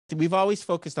we've always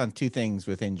focused on two things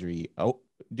with injury: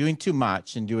 doing too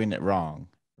much and doing it wrong.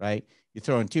 Right? You're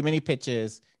throwing too many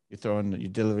pitches. You're throwing your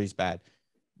delivery's bad.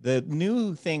 The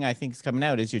new thing I think is coming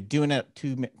out is you're doing it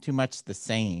too much the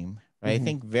same. Right? I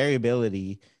think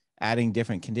variability, adding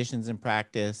different conditions in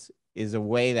practice, is a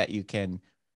way that you can,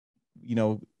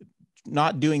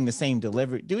 not doing the same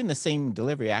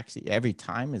delivery actually every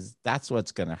time that's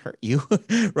what's going to hurt you.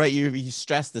 Right? You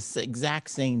stress the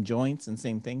exact same joints and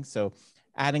same things. So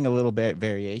adding a little bit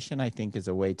variation, I think, is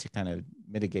a way to kind of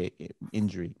mitigate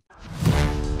injury.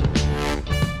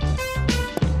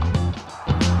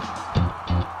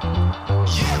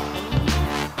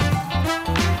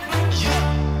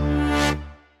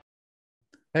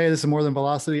 Hey, this is More Than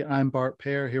Velocity. I'm Bart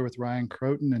Pear here with Ryan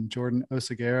Croton and Jordan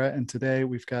Oseguera. And today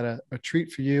we've got a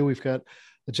treat for you. We've got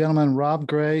a gentleman, Rob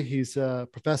Gray. He's a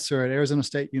professor at Arizona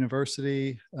State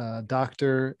University,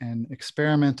 doctor in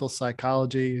experimental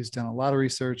psychology. He's done a lot of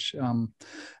research in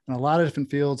a lot of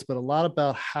different fields, but a lot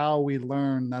about how we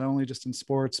learn, not only just in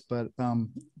sports, but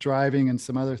driving and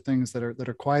some other things that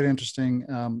are quite interesting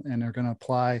and are going to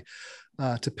apply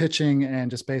to pitching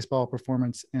and just baseball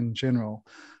performance in general.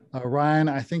 Ryan,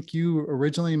 I think you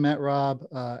originally met Rob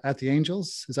at the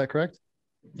Angels. Is that correct?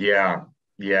 Yeah.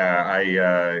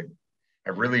 I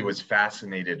really was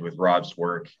fascinated with Rob's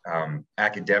work.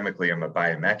 Academically, I'm a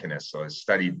biomechanist, so I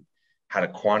studied how to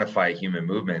quantify human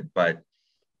movement, but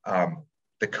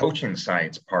the coaching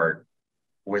science part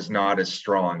was not as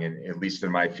strong, at least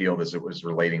in my field, as it was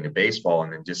relating to baseball.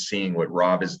 And then just seeing what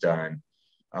Rob has done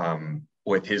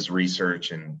with his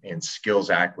research and skills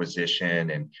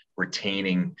acquisition and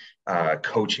retaining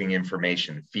coaching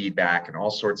information, feedback, and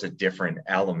all sorts of different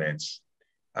elements,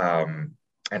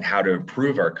 and how to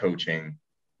improve our coaching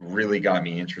really got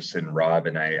me interested in Rob.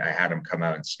 And I had him come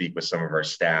out and speak with some of our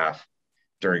staff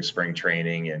during spring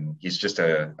training. And he's just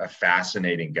a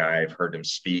fascinating guy. I've heard him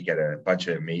speak at a bunch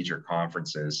of major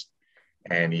conferences.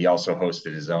 And he also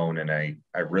hosted his own, and I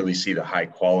really see the high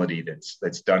quality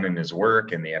that's done in his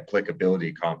work and the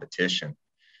applicability competition.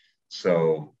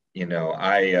 So,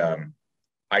 I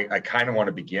kind of want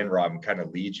to begin, Rob, and kind of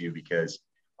lead you, because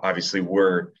obviously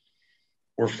we're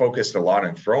focused a lot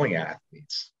on throwing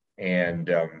athletes. And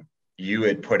you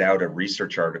had put out a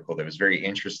research article that was very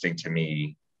interesting to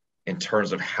me in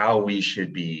terms of how we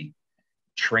should be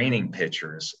training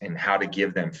pitchers and how to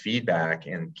give them feedback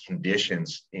and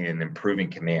conditions in improving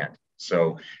command.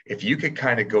 So if you could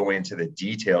kind of go into the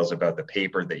details about the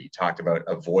paper that you talked about,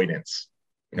 avoidance.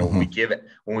 When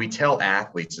we tell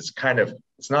athletes,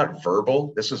 it's not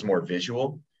verbal. This is more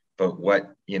visual, but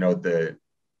what, the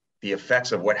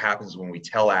effects of what happens when we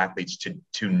tell athletes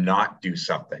to not do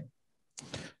something,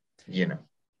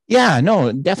 Yeah,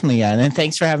 no, definitely. Yeah. And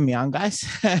thanks for having me on, guys.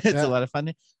 It's a lot of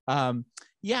fun.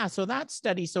 So that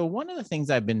study. So one of the things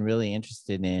I've been really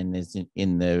interested in is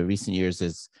in the recent years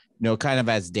is, kind of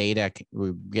as data,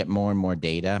 we get more and more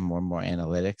data, more and more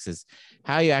analytics, is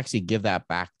how you actually give that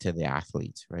back to the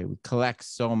athletes, right? We collect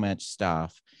so much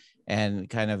stuff. And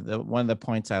kind of one of the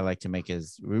points I like to make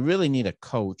is we really need a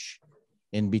coach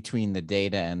in between the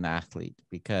data and the athlete,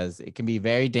 because it can be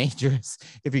very dangerous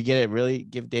if you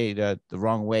give data the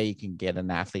wrong way. You can get an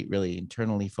athlete really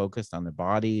internally focused on their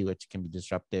body, which can be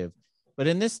disruptive. But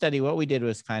in this study, what we did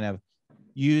was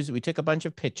we took a bunch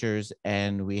of pitchers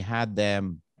and we had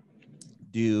them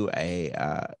do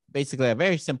basically a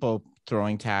very simple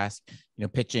throwing task,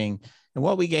 pitching. And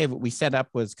what we set up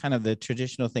was kind of the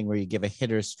traditional thing where you give a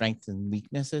hitter's strengths and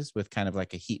weaknesses with kind of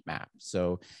like a heat map.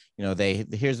 So,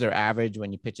 here's their average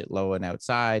when you pitch it low and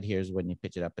outside. Here's when you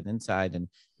pitch it up and inside.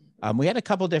 And we had a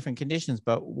couple different conditions,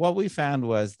 but what we found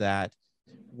was that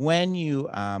when you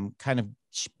kind of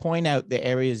point out the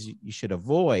areas you should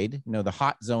avoid, the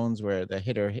hot zones where the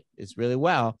hitter is really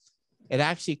well, it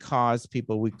actually caused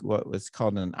people what was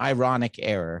called an ironic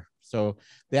error. So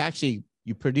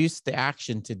you produce the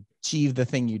action to achieve the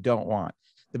thing you don't want.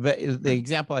 The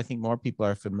example I think more people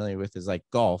are familiar with is like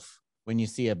golf. When you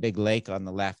see a big lake on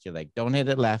the left, you're like, don't hit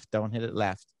it left, don't hit it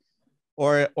left.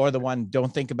 Or the one,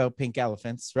 don't think about pink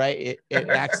elephants, right? It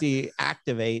actually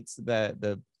activates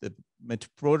the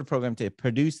motor program to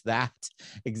produce that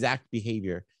exact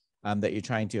behavior that you're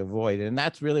trying to avoid. And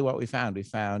that's really what we found. We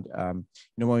found,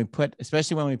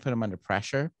 especially when we put them under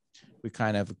pressure, we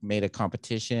kind of made a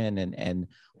competition, and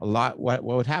a lot, what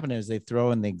would happen is they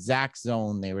throw in the exact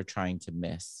zone they were trying to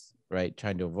miss, right?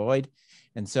 Trying to avoid.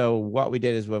 And so what we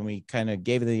did is when we kind of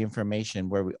gave the information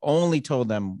where we only told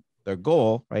them their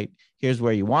goal, right? Here's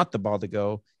where you want the ball to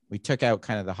go. We took out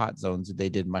kind of the hot zones. They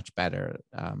did much better.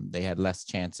 They had less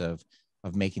chance of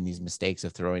of making these mistakes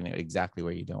of throwing it exactly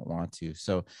where you don't want to.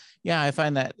 So yeah,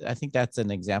 I think that's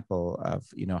an example of,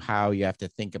 how you have to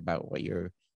think about what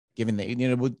you're giving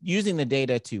using the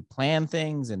data to plan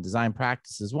things and design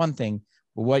practice is one thing,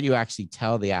 but what you actually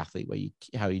tell the athlete,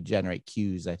 how you generate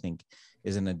cues, I think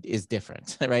is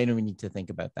different, right? And we need to think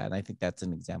about that. And I think that's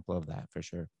an example of that for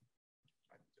sure.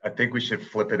 I think we should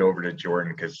flip it over to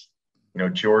Jordan because,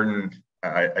 Jordan,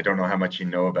 I don't know how much you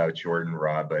know about Jordan,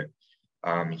 Rob, but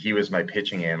he was my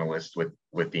pitching analyst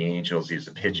with the Angels. He's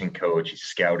a pitching coach. He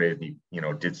scouted, he,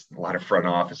 did a lot of front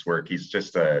office work. He's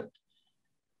just a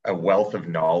wealth of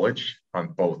knowledge on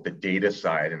both the data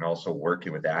side and also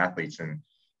working with athletes. And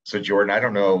so Jordan, I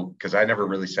don't know, because I never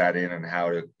really sat in on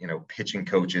how to, pitching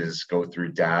coaches go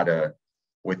through data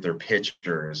with their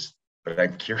pitchers, but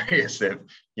I'm curious if,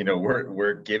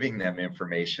 we're giving them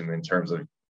information in terms of,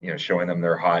 showing them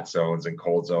their hot zones and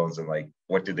cold zones and like,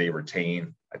 what do they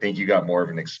retain? I think you got more of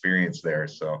an experience there.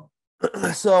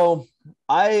 So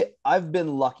I've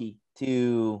been lucky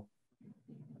to,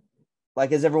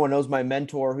 like, as everyone knows, my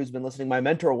mentor who's been listening, my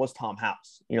mentor was Tom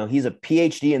House. He's a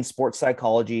PhD in sports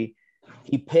psychology.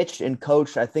 He pitched and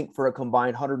coached, I think, for a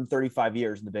combined 135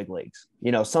 years in the big leagues,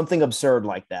 something absurd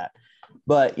like that.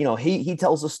 But, he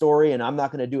tells a story, and I'm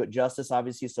not going to do it justice,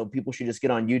 obviously. So people should just get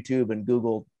on YouTube and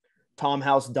Google Tom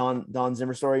House, Don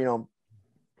Zimmer story.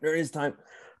 During his time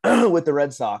with the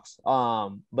Red Sox.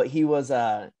 But he was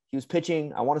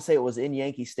pitching, I want to say it was in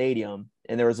Yankee Stadium,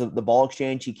 and there was the ball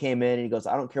exchange. He came in and he goes,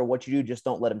 I don't care what you do, just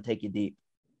don't let him take you deep.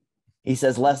 He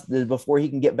says before he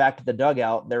can get back to the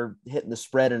dugout, they're hitting the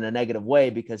spread in a negative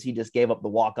way because he just gave up the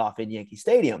walk-off in Yankee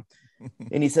Stadium.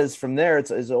 And he says from there,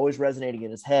 it's always resonating in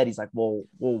his head. He's like, well,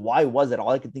 why was it? All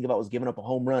I could think about was giving up a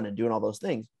home run and doing all those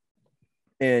things.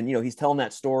 And, he's telling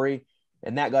that story,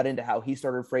 and that got into how he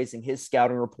started phrasing his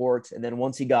scouting reports. And then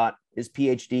once he got his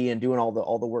PhD and doing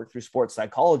all the work through sports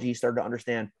psychology, he started to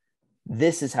understand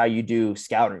this is how you do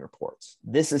scouting reports.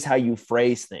 This is how you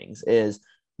phrase things. Is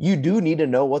you do need to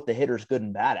know what the hitter's good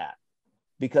and bad at,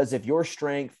 because if your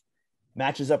strength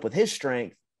matches up with his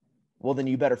strength, well, then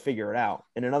you better figure it out.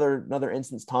 And another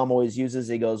instance Tom always uses,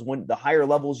 he goes, when the higher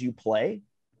levels you play,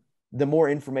 the more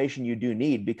information you do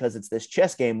need, because it's this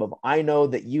chess game of, I know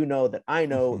that you know that I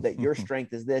know that your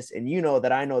strength is this, and you know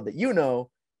that I know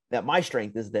that my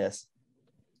strength is this.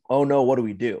 Oh no, what do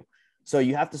we do? So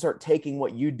you have to start taking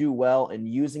what you do well and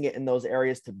using it in those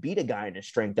areas to beat a guy in his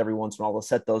strength every once in a while to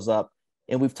set those up.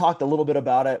 And we've talked a little bit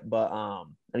about it, but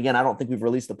again, I don't think we've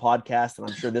released the podcast, and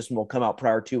I'm sure this one will come out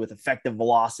prior to, with effective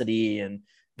velocity and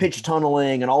pitch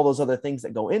tunneling and all those other things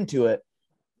that go into it.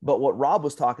 But what Rob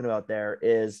was talking about there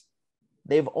is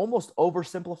they've almost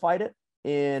oversimplified it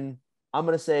in, I'm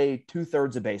going to say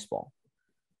 2/3 of baseball,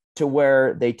 to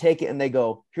where they take it and they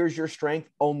go, here's your strength,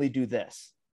 only do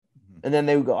this. And then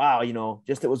they would go,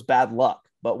 just, it was bad luck.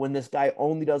 But when this guy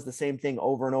only does the same thing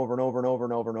over and over and over and over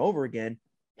and over and over again,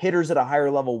 hitters at a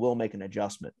higher level will make an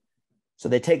adjustment. So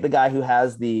they take the guy who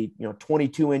has the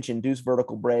 22-inch induced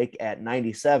vertical break at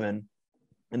 97,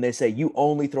 and they say, you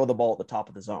only throw the ball at the top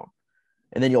of the zone.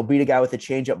 And then you'll beat a guy with a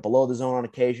changeup below the zone on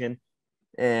occasion,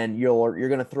 and you're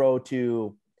going to throw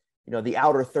to the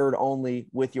outer third only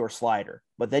with your slider.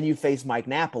 But then you face Mike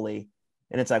Napoli,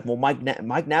 and it's like, well,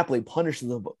 Mike Napoli punishes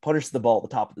the ball at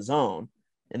the top of the zone,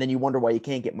 and then you wonder why you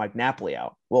can't get Mike Napoli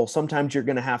out. Well, sometimes you're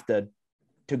going to have to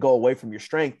go away from your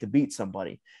strength to beat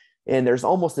somebody. And there's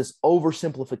almost this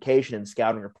oversimplification in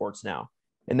scouting reports now.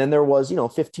 And then there was,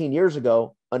 15 years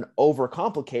ago, an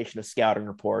overcomplication of scouting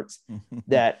reports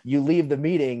that you leave the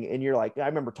meeting and you're like, I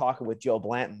remember talking with Joe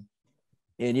Blanton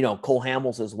and, Cole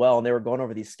Hamels as well. And they were going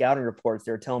over these scouting reports.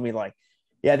 They were telling me like,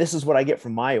 yeah, this is what I get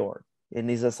from my org. And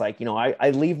he's just like,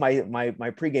 I leave my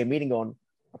pregame meeting going,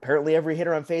 apparently every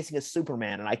hitter I'm facing is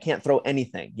Superman and I can't throw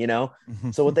anything,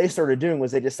 So what they started doing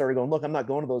was they just started going, look, I'm not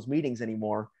going to those meetings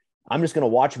anymore. I'm just going to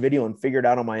watch video and figure it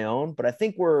out on my own. But I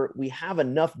think we have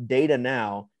enough data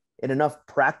now and enough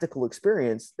practical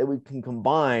experience that we can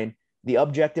combine the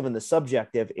objective and the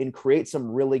subjective and create some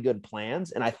really good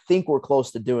plans. And I think we're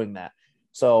close to doing that.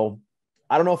 So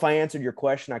I don't know if I answered your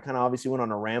question. I kind of obviously went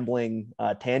on a rambling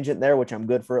tangent there, which I'm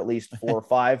good for at least 4 or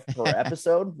 5 per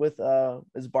episode with,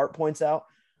 as Bart points out.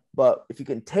 But if you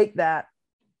can take that,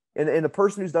 and the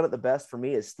person who's done it the best for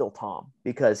me is still Tom,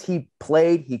 because he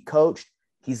played, he coached,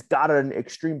 he's got an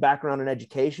extreme background in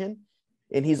education,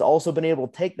 and he's also been able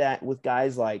to take that with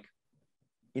guys like,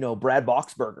 Brad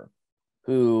Boxberger,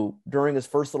 who during his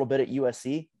first little bit at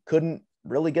USC couldn't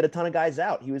really get a ton of guys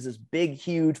out. He was this big,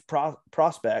 huge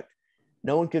prospect.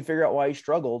 No one could figure out why he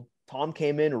struggled. Tom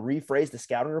came in and rephrased the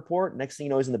scouting report. Next thing you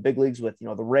know, he's in the big leagues with,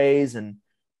 the Rays and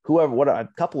a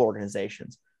couple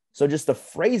organizations. So just the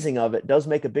phrasing of it does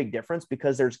make a big difference,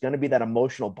 because there's going to be that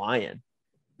emotional buy-in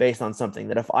based on something.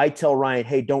 That if I tell Ryan,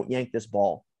 hey, don't yank this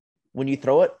ball when you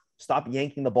throw it, stop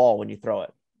yanking the ball when you throw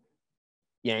it.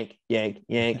 Yank, yank,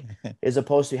 yank, as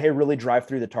opposed to, hey, really drive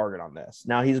through the target on this.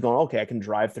 Now he's going, okay, I can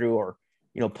drive through, or,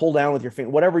 pull down with your finger,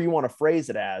 whatever you want to phrase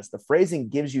it as. The phrasing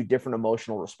gives you different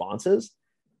emotional responses,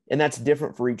 and that's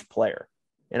different for each player.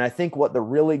 And I think what the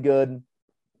really good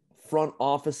front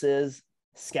offices,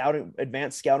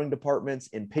 advanced scouting departments,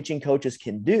 and pitching coaches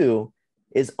can do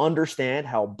is understand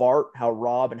how Bart, how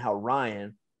Rob, and how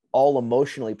Ryan all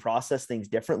emotionally process things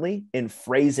differently and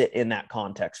phrase it in that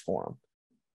context for them.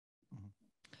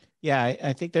 Yeah,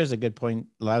 I think there's a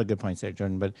lot of good points there,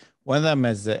 Jordan. But one of them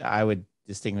is that I would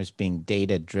distinguish being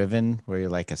data driven, where you're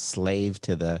like a slave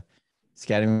to the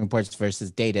scouting reports,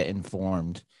 versus data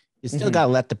informed. You still got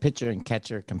to let the pitcher and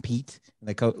catcher compete.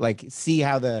 Like see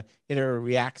how the hitter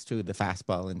reacts to the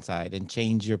fastball inside and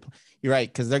change you're right,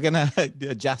 because they're gonna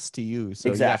adjust to you. So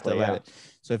exactly, you have to let it.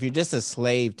 So if you're just a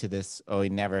slave to this, he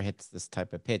never hits this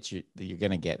type of pitch, you're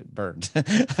gonna get burned.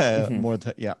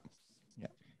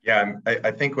 Yeah,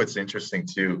 I think what's interesting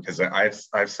too, because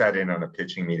I've sat in on a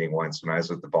pitching meeting once when I was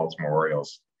with the Baltimore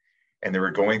Orioles, and they were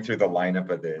going through the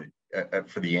lineup of the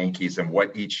for the Yankees and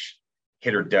what each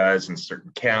hitter does in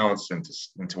certain counts and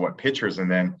to what pitchers. And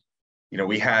then,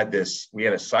 we had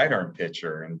a sidearm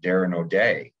pitcher in Darren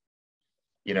O'Day,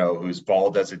 whose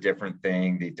ball does a different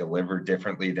thing. They deliver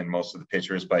differently than most of the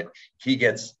pitchers, but he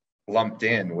gets lumped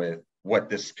in with what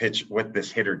this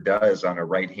hitter does on a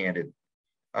right-handed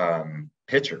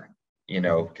pitcher,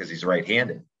 because he's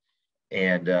right-handed.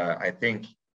 And I think,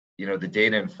 the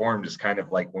data informed is kind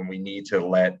of like when we need to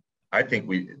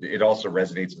it also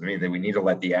resonates with me that we need to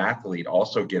let the athlete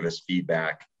also give us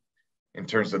feedback in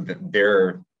terms of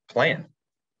their plan,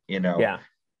 Yeah.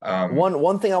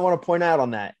 One thing I want to point out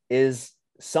on that is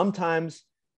sometimes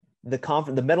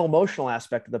the mental emotional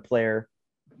aspect of the player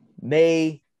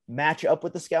may match up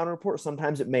with the scouting report.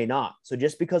 Sometimes it may not. So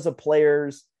just because a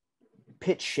player's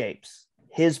pitch shapes,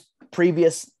 his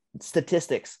previous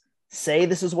statistics say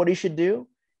this is what he should do,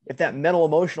 if that mental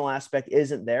emotional aspect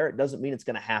isn't there, it doesn't mean it's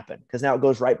going to happen. Because now it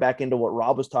goes right back into what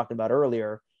Rob was talking about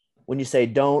earlier. When you say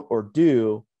don't or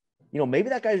do, maybe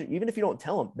that guy, even if you don't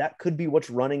tell him, that could be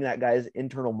what's running that guy's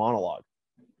internal monologue.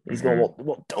 He's going,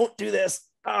 well, don't do this.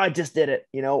 Oh, I just did it,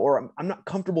 or I'm not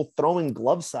comfortable throwing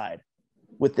glove side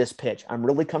with this pitch. I'm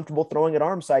really comfortable throwing it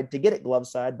arm side to get it glove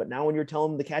side. But now when you're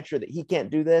telling the catcher that he can't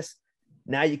do this,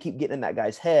 now you keep getting in that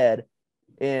guy's head.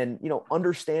 And,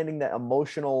 understanding that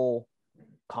emotional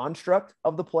construct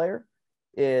of the player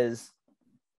is,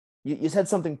 you said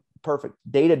something perfect,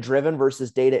 data driven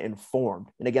versus data informed.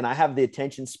 And again, I have the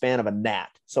attention span of a gnat,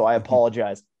 so I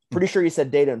apologize. Pretty sure you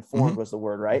said data informed was the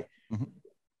word, right?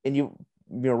 And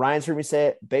Ryan's heard me say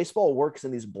it. Baseball works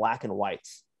in these black and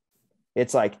whites.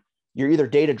 It's like you're either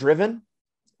data driven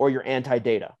or you're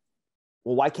anti-data.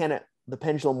 Well, why can't the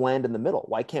pendulum land in the middle?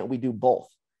 Why can't we do both?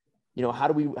 How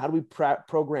do we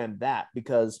program that?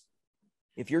 Because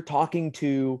if you're talking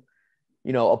to,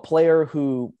 a player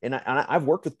who, and I've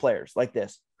worked with players like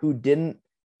this who didn't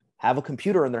have a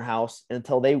computer in their house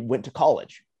until they went to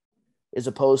college, as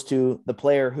opposed to the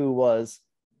player who was,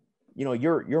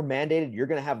 you're mandated, you're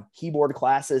going to have keyboard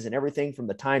classes and everything from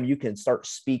the time you can start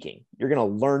speaking. You're going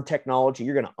to learn technology.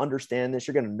 You're going to understand this.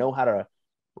 You're going to know how to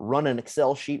run an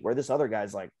Excel sheet, where this other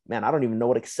guy's like, man, I don't even know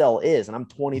what Excel is. And I'm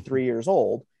 23 years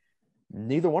old.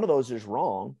 Neither one of those is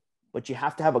wrong, but you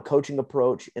have to have a coaching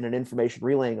approach and an information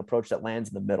relaying approach that lands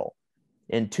in the middle.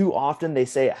 And too often they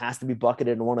say it has to be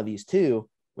bucketed in one of these two,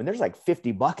 when there's like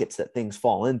 50 buckets that things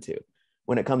fall into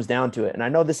when it comes down to it. And I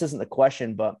know this isn't the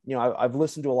question, but I've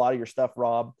listened to a lot of your stuff,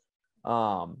 Rob.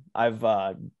 I've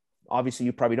obviously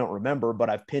you probably don't remember, but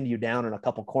I've pinned you down in a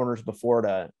couple corners before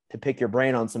to pick your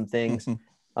brain on some things.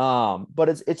 But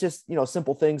it's just,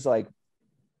 simple things like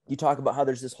you talk about how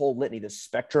there's this whole litany, this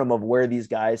spectrum of where these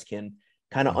guys can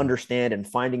kind of understand, and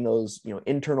finding those,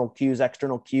 internal cues,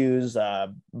 external cues,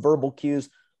 verbal cues,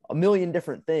 a million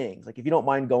different things. Like, if you don't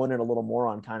mind going in a little more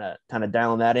on kind of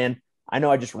dialing that in. I know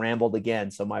I just rambled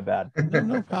again, so my bad.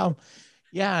 No problem.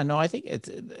 Yeah, no, I think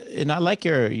and I like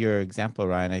your example,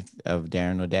 Ryan, of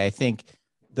Darren O'Day. I think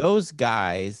those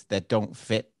guys that don't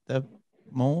fit the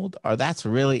mold that's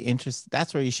really interesting.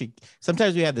 That's where you should.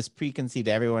 Sometimes we have this preconceived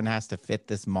everyone has to fit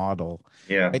this model.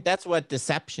 Yeah, right? That's what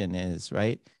deception is,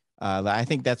 right? I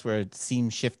think that's where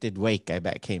seam shifted wake, I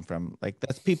bet, came from. Like,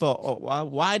 that's people. Well,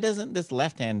 why doesn't this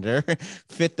left-hander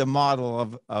fit the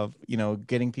model of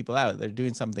getting people out? They're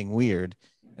doing something weird,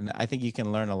 and I think you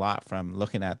can learn a lot from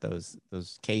looking at those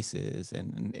cases,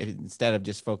 and instead of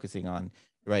just focusing on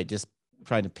just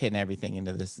trying to pin everything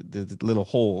into the little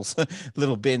holes,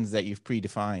 little bins that you've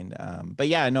predefined. But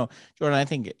yeah, no, Jordan, I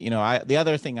think, the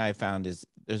other thing I found is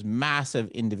there's massive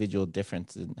individual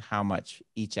difference in how much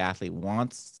each athlete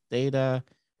wants data,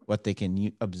 what they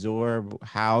can absorb,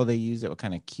 how they use it, what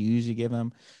kind of cues you give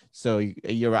them. So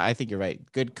you're right. I think you're right.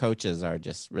 Good coaches are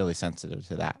just really sensitive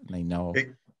to that, and they know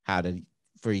how to,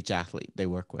 for each athlete they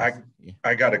work with.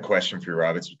 I got a question for you,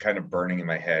 Rob. It's kind of burning in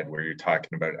my head where you're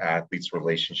talking about athletes'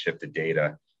 relationship to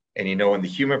data. And, in the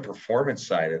human performance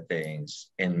side of things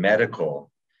in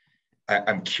medical,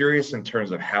 I'm curious in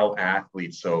terms of how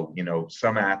athletes, so,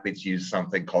 some athletes use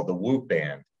something called the Whoop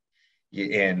band.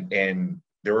 And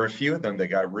there were a few of them that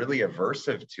got really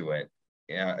aversive to it,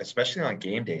 especially on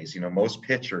game days. Most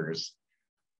pitchers,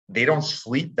 they don't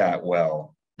sleep that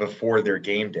well before their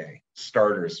game day,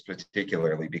 starters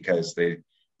particularly, because they're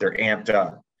amped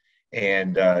up,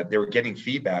 and they were getting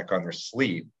feedback on their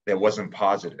sleep that wasn't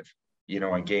positive,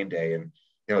 on game day. And,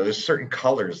 there's certain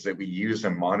colors that we use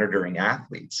in monitoring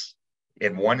athletes,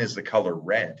 and one is the color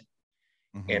red.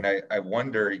 Mm-hmm. And I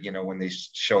wonder, when they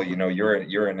show, you're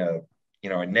in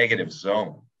a negative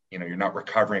zone, you're not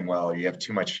recovering well, you have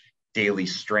too much daily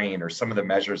strain, or some of the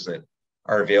measures that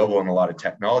are available in a lot of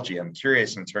technology. I'm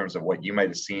curious in terms of what you might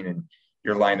have seen in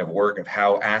your line of work of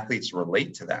how athletes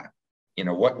relate to that.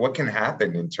 What can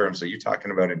happen in terms of, you're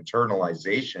talking about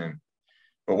internalization,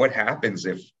 but what happens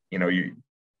if,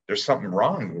 there's something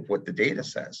wrong with what the data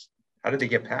says? How do they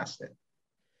get past it?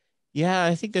 Yeah,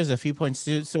 I think there's a few points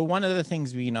too. So one of the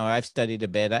things I've studied a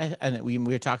bit, and we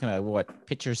were talking about what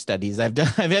pitcher studies I've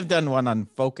done. I've done one on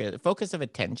focus of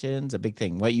attention's a big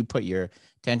thing. What you put your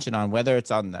attention on, whether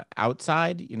it's on the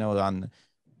outside, on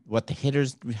what the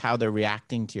hitters, how they're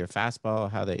reacting to your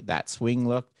fastball, how that swing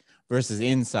looked, versus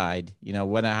inside.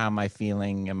 How am I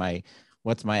feeling?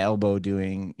 What's my elbow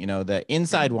doing? The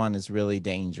inside one is really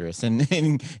dangerous. And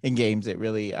in games, it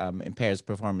really impairs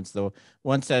performance. Though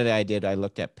one study I did, I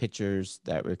looked at pitchers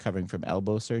that were recovering from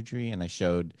elbow surgery, and I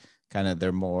showed kind of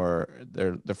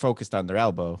they're focused on their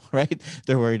elbow, right?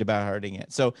 They're worried about hurting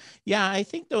it. So yeah, I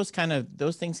think those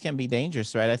things can be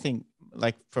dangerous, right? I think,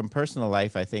 like, from personal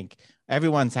life, I think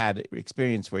everyone's had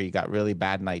experience where you got really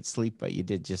bad night's sleep, but you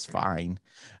did just fine,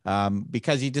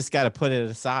 because you just got to put it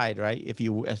aside, right? If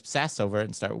you obsess over it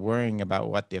and start worrying about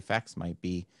what the effects might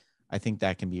be, I think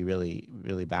that can be really,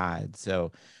 really bad.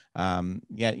 So,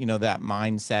 that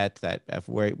mindset that of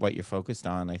what you're focused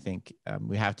on, I think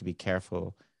we have to be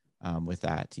careful with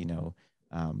that.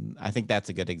 I think that's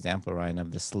a good example, Ryan,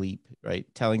 of the sleep, right?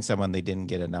 Telling someone they didn't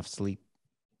get enough sleep,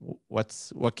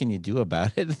 what can you do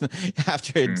about it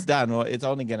after it's done? Well, it's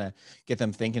only going to get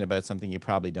them thinking about something you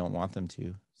probably don't want them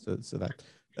to. So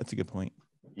that's a good point.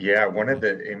 Yeah.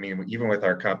 Even with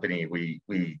our company,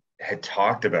 we had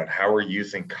talked about how we're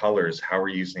using colors, how we're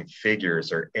using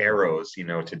figures or arrows,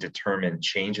 to determine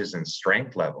changes in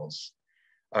strength levels.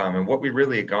 And what we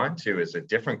really had gone to is a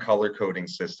different color coding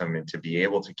system, and to be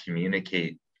able to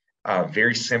communicate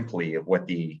very simply of what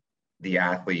the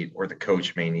athlete or the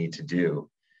coach may need to do.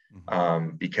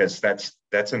 Because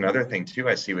that's another thing too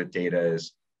I see with data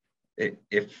is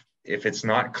if it's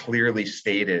not clearly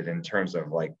stated in terms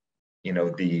of, like,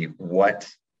 the what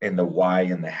and the why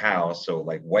and the how. So,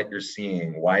 like, what you're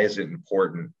seeing, why is it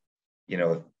important,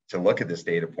 to look at this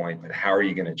data point, but how are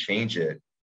you going to change it?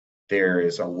 There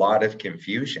is a lot of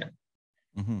confusion.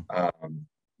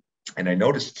 And I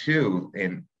noticed too,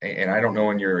 and I don't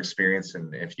know in your experience,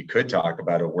 and if you could talk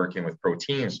about it working with pro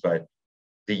teams, but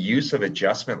the use of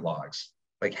adjustment logs,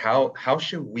 like how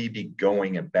should we be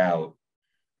going about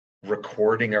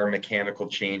recording our mechanical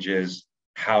changes,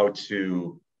 how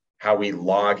we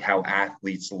log how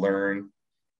athletes learn.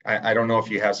 I don't know if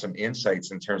you have some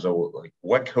insights in terms of, like,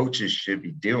 what coaches should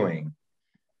be doing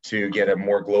to get a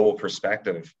more global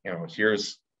perspective.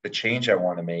 Here's the change I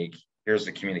want to make. Here's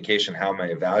the communication. How am I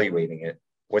evaluating it?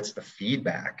 What's the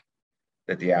feedback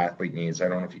that the athlete needs? I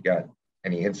don't know if you got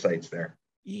any insights there.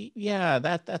 Yeah,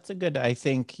 that's a good, I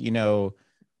think,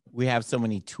 we have so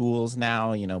many tools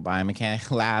now,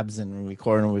 biomechanical labs and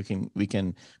recording, we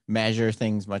can measure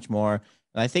things much more.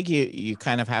 And I think you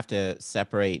kind of have to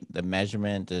separate the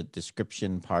measurement, the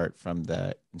description part from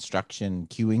the instruction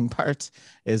cueing part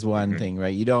is one thing,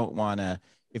 right? You don't want to,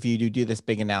 if you do this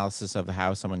big analysis of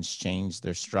how someone's changed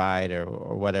their stride or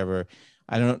whatever,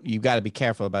 you've got to be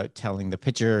careful about telling the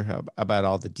pitcher about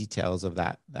all the details of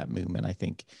that movement. I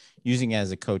think using it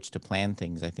as a coach to plan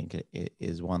things, I think it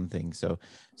is one thing. So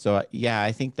yeah,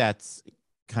 I think that's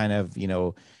kind of,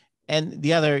 and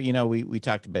the other, we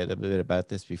talked a bit about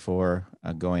this before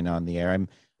going on the air. I'm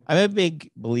a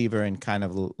big believer in kind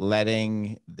of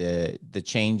letting the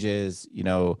changes,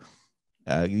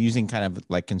 using kind of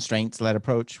like constraints-led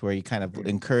approach, where you kind of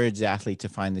encourage the athlete to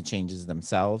find the changes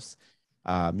themselves.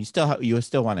 You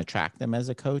still want to track them as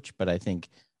a coach, but I think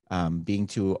being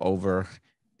too over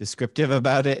descriptive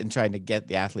about it and trying to get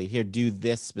the athlete here, do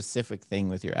this specific thing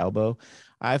with your elbow,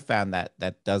 I've found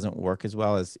that doesn't work as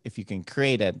well as if you can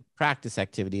create a practice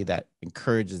activity that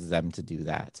encourages them to do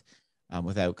that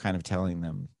without kind of telling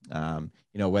them,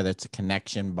 whether it's a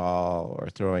connection ball or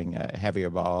throwing a heavier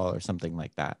ball or something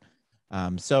like that.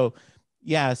 So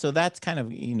that's kind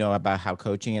of, about how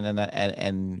coaching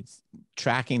and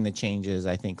tracking the changes,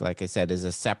 I think, like I said, is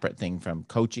a separate thing from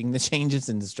coaching the changes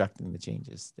and instructing the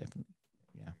changes. Definitely.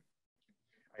 Yeah.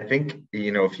 I think,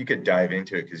 if you could dive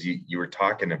into it, because you were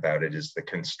talking about it as the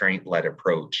constraint-led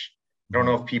approach. I don't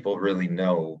know if people really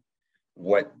know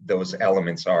what those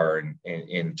elements are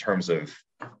in terms of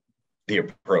the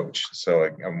approach. So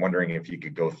I'm wondering if you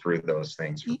could go through those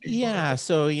things for people. Yeah.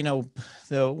 So,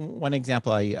 the one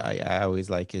example I always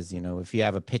like is, if you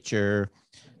have a pitcher,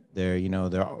 they're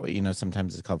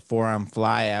sometimes it's called forearm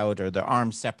fly out, or their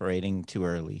arms separating too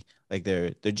early. Like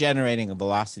they're generating a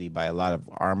velocity by a lot of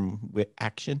arm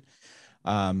action.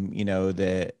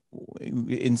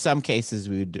 In some cases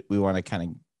we want to kind of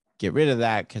get rid of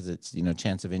that because it's,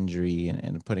 chance of injury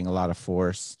and putting a lot of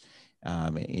force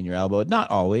in your elbow.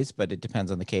 Not always, but it depends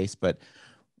on the case. But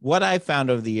what I found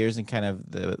over the years and kind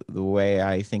of the way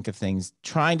I think of things,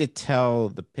 trying to tell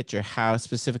the pitcher how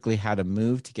to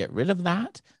move to get rid of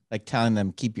that, like telling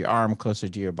them keep your arm closer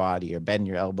to your body or bend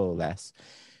your elbow less,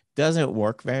 doesn't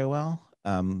work very well.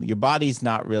 Your body's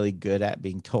not really good at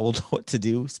being told what to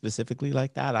do specifically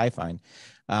like that, I find.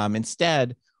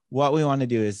 Instead, what we want to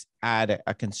do is add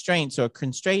a constraint. So a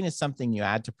constraint is something you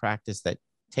add to practice that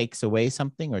takes away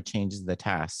something or changes the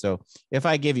task. So if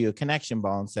I give you a connection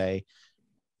ball and say,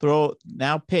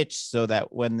 pitch so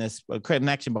that when this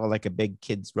connection ball, like a big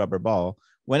kid's rubber ball,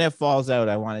 when it falls out,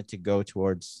 I want it to go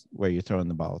towards where you're throwing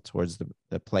the ball, towards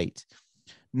the plate.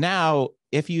 Now,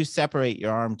 if you separate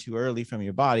your arm too early from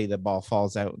your body, the ball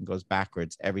falls out and goes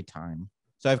backwards every time.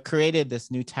 So I've created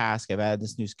this new task. I've added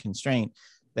this new constraint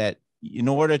that in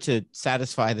order to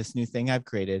satisfy this new thing I've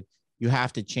created, you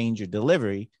have to change your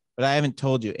delivery, but I haven't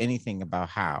told you anything about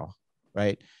how,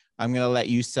 right? I'm going to let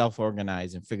you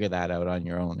self-organize and figure that out on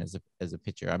your own as a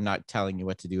pitcher. I'm not telling you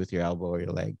what to do with your elbow or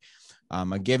your leg.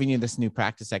 I'm giving you this new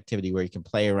practice activity where you can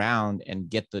play around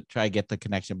and try to get the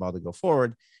connection ball to go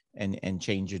forward and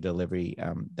change your delivery.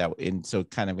 So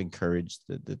kind of encourage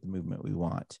the movement we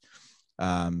want.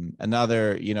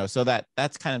 So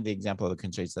that's kind of the example of the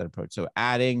constraints-led approach. So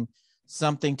adding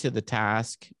something to the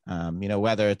task,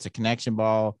 whether it's a connection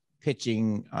ball,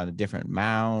 pitching on a different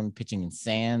mound, pitching in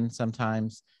sand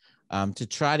sometimes, to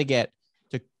try to get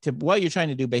to what you're trying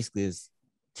to do basically is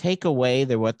take away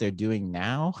what they're doing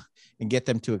now and get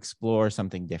them to explore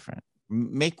something different.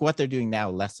 Make what they're doing now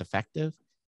less effective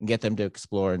and get them to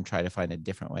explore and try to find a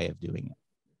different way of doing it.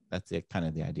 That's kind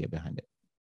of the idea behind it.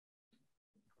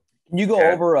 Can you go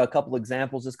over a couple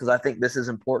examples, just because I think this is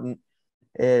important?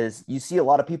 Is you see a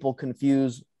lot of people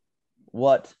confuse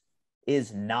what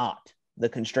is not the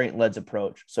constraint-led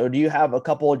approach. So do you have a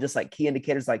couple of just like key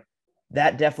indicators, like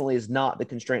that definitely is not the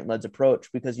constraint-led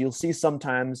approach? Because you'll see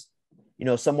sometimes,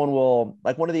 someone will,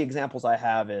 like one of the examples I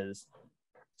have is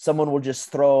someone will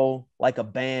just throw like a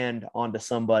band onto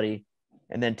somebody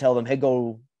and then tell them, hey,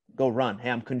 go run.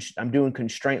 Hey, I'm doing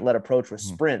constraint-led approach with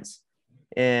sprints.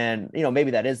 And,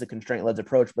 maybe that is the constraint-led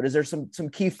approach, but is there some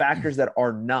key factors that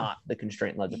are not the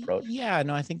constraint-led approach? Yeah,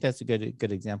 no, I think that's a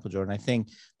good example, Jordan. I think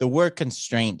the word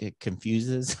constraint, it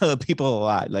confuses people a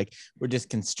lot. Like we're just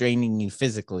constraining you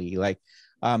physically. Like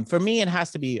for me, it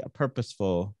has to be a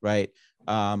purposeful, right?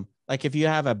 Like if you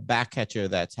have a back catcher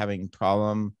that's having a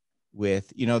problem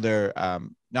with, they're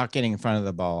not getting in front of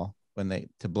the ball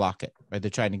to block it, right? They're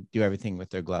trying to do everything with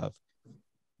their glove.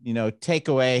 Take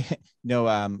away,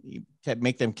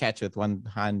 make them catch with one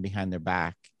hand behind their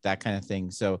back, that kind of thing.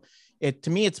 So to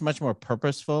me, it's much more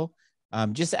purposeful.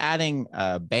 Just adding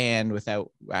a band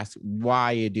without asking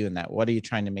why you're doing that. What are you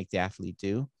trying to make the athlete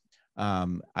do?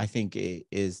 I think it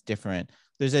is different.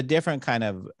 There's a different kind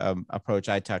of approach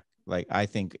I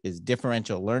think is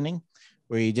differential learning,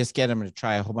 where you just get them to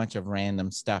try a whole bunch of random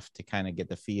stuff to kind of get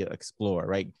the feel, explore,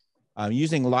 right?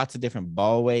 Using lots of different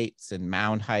ball weights and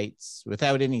mound heights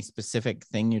without any specific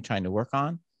thing you're trying to work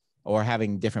on, or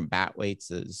having different bat weights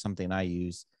is something I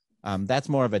use. That's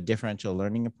more of a differential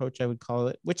learning approach, I would call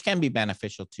it, which can be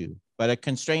beneficial too. But a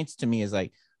constraints to me is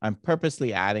like, I'm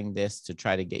purposely adding this to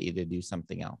try to get you to do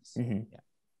something else. Mm-hmm. Yeah.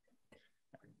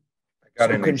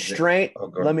 So constraint,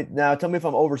 now tell me if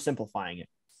I'm oversimplifying it.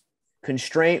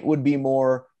 Constraint would be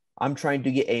more, I'm trying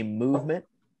to get a movement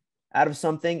out of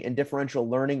something, and differential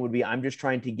learning would be I'm just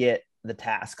trying to get the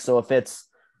task. So if it's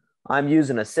I'm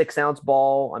using a 6-ounce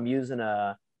ball, I'm using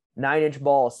a 9-inch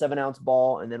ball, a 7-ounce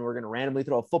ball, and then we're going to randomly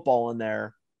throw a football in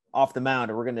there off the mound,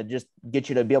 and we're going to just get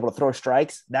you to be able to throw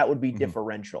strikes, that would be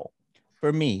differential.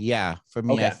 For me, yeah. For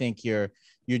me, Okay. I think you're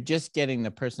just getting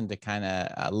the person to kind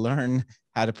of learn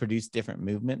how to produce different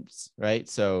movements, right?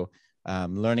 So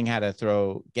learning how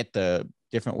to get the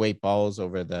different weight balls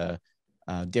over the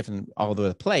all over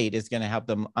the plate is going to help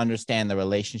them understand the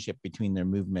relationship between their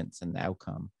movements and the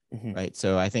outcome, right?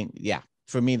 So I think, yeah,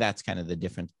 for me, that's kind of the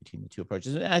difference between the two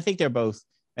approaches. And I think they're both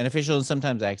beneficial, and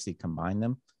sometimes I actually combine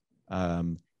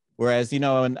them. Whereas,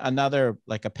 another,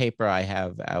 like a paper I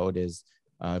have out is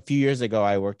a few years ago,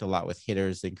 I worked a lot with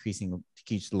hitters, increasing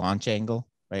each launch angle,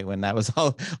 right? When that was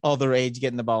all the rage,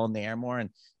 getting the ball in the air more. And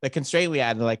the constraint we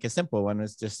had, like a simple one,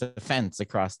 was just a fence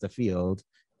across the field,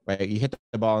 right? You hit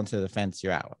the ball into the fence,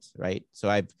 you're out, right? So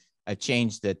I've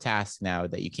changed the task now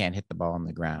that you can't hit the ball on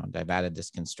the ground. I've added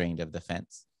this constraint of the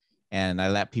fence. And I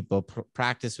let people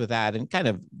practice with that and kind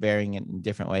of varying it in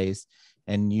different ways.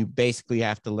 And you basically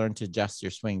have to learn to adjust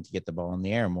your swing to get the ball in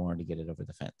the air more to get it over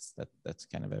the fence. That's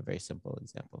kind of a very simple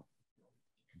example.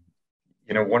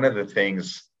 One of the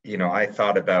things, I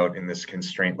thought about in this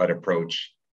constraint-led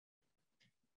approach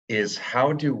is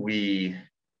how do we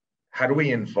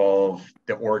involve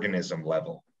the organism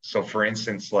level? So for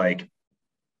instance, like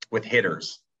with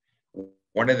hitters,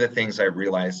 one of the things I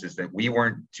realized is that we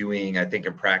weren't doing, I think,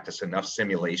 in practice enough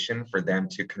simulation for them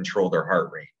to control their heart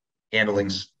rate,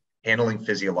 handling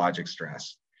physiologic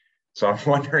stress. So I'm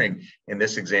wondering, in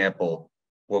this example,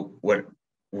 what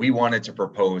we wanted to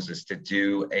propose is to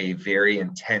do a very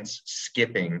intense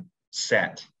skipping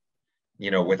set,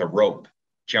 with a rope,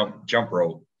 jump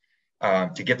rope,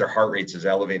 to get their heart rates as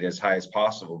elevated as high as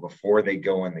possible before they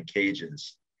go in the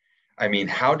cages. I mean,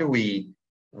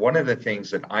 one of the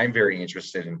things that I'm very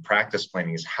interested in practice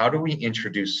planning is how do we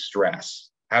introduce stress?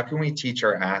 How can we teach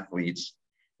our athletes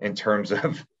in terms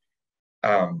of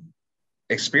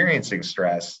experiencing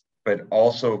stress, but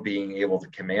also being able to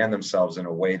command themselves in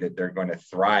a way that they're going to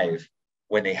thrive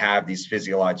when they have these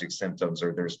physiologic symptoms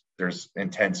or there's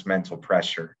intense mental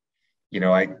pressure?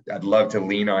 I'd love to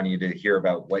lean on you to hear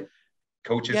about what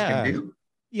coaches can do.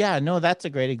 Yeah, no, that's a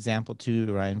great example too,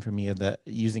 Ryan, for me, of the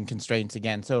using constraints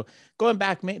again. So going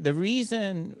back, the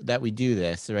reason that we do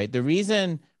this, right? The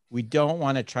reason we don't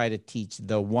want to try to teach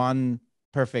the one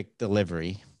perfect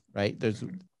delivery, right? There's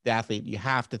the athlete, you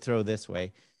have to throw this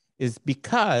way, is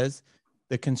because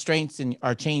the constraints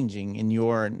are changing in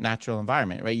your natural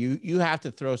environment, right? You have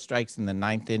to throw strikes in the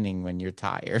 9th inning when you're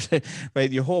tired, right?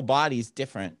 Your whole body's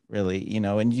different, really,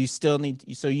 and you still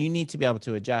you need to be able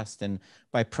to adjust. And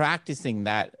by practicing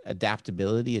that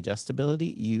adaptability,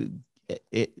 adjustability,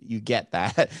 you get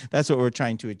that. That's what we're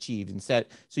trying to achieve instead.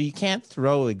 So you can't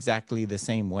throw exactly the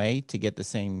same way to get the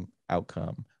same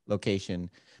outcome, location,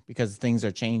 because things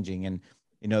are changing. And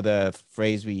the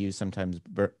phrase we use sometimes,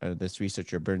 this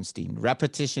researcher Bernstein,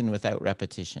 repetition without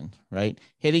repetition, right?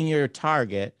 Hitting your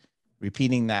target,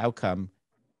 repeating the outcome.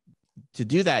 To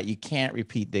do that, you can't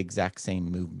repeat the exact same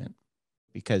movement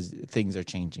because things are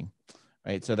changing,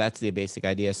 right? So that's the basic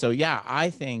idea. So yeah, I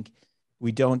think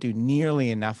we don't do nearly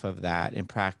enough of that in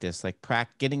practice, like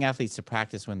getting athletes to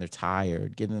practice when they're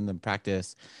tired, getting them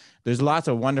practice. There's lots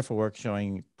of wonderful work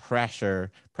showing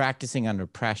practicing under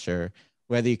pressure,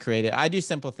 whether you create it. I do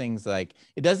simple things like,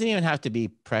 it doesn't even have to be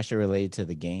pressure related to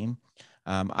the game.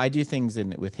 I do things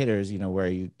with hitters, where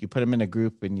you put them in a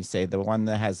group and you say the one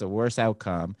that has the worst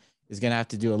outcome is going to have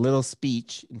to do a little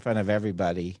speech in front of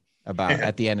everybody about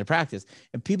at the end of practice.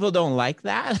 And people don't like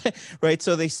that, right?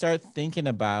 So they start thinking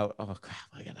about, oh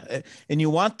crap, and you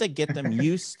want to get them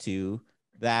used to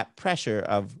that pressure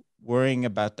of worrying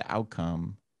about the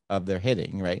outcome of their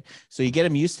hitting, right? So you get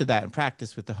them used to that in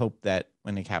practice with the hope that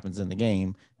when it happens in the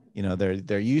game,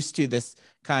 they're used to this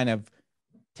kind of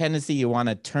tendency you want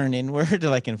to turn inward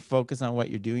and focus on what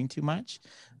you're doing too much.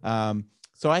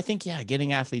 So I think,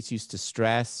 getting athletes used to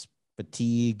stress,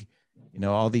 fatigue,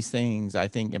 all these things, I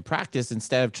think in practice,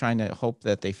 instead of trying to hope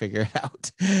that they figure it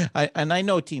out. I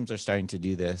know teams are starting to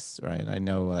do this, right? I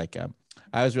know,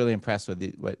 I was really impressed with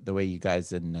the way you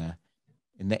guys in the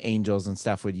Angels and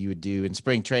stuff, what you would do in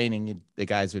spring training, the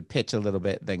guys would pitch a little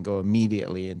bit, then go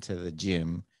immediately into the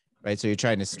gym, right? So you're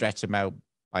trying to stretch them out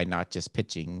by not just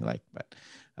pitching,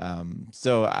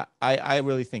 so I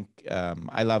really think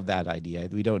I love that idea.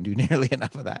 We don't do nearly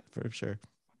enough of that, for sure.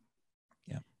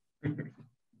 Yeah.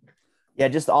 Yeah,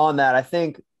 just on that, I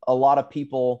think a lot of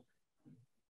people,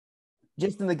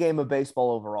 just in the game of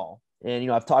baseball overall,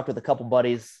 and I've talked with a couple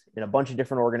buddies in a bunch of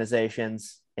different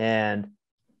organizations, and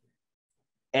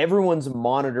everyone's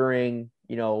monitoring,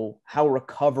 how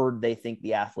recovered they think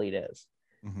the athlete is.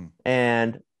 Mm-hmm.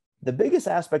 And the biggest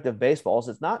aspect of baseball is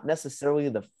it's not necessarily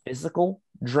the physical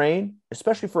drain,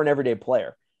 especially for an everyday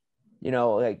player.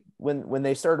 Like when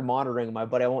they started monitoring my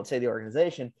buddy, I won't say the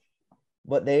organization,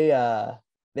 but they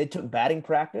took batting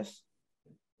practice,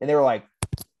 and they were like,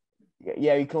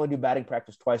 yeah, you can only do batting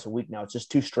practice twice a week now. It's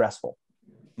just too stressful.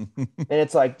 And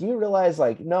it's like, do you realize,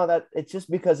 like, no, that it's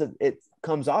just because it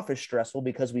comes off as stressful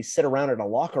because we sit around in a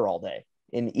locker all day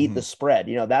and eat the spread.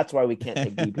 That's why we can't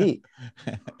take BP.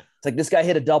 It's like, this guy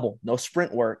hit a double, no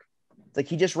sprint work. It's like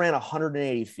he just ran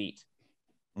 180 feet.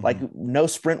 Like, no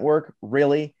sprint work,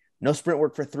 really? No sprint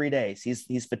work for 3 days.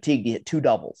 He's fatigued. He hit 2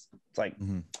 doubles. It's like,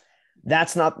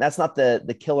 that's not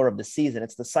the killer of the season.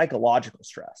 It's the psychological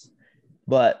stress.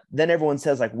 But then everyone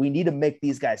says, like, we need to make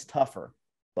these guys tougher,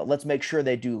 but let's make sure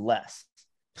they do less.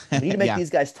 We need to make these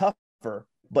guys tougher,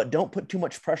 but don't put too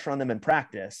much pressure on them in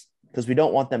practice because we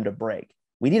don't want them to break.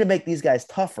 We need to make these guys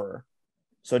tougher.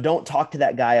 So don't talk to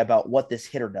that guy about what this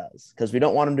hitter does because we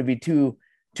don't want him to be too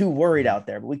worried out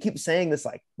there. But we keep saying this,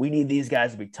 like, we need these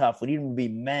guys to be tough. We need them to be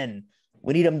men.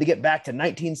 We need them to get back to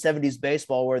 1970s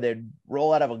baseball where they'd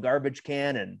roll out of a garbage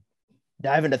can and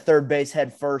dive into third base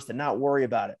head first and not worry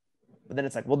about it. But then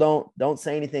it's like, well, don't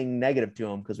say anything negative to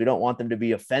him because we don't want them to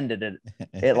be offended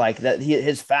at like that.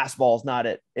 His fastball is not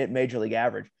at major league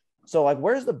average. So, like,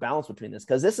 where's the balance between this?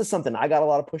 Because this is something I got a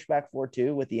lot of pushback for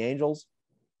too with the Angels.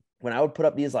 When I would put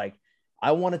up these, like,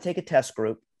 I want to take a test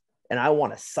group and I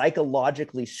want to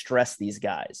psychologically stress these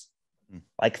guys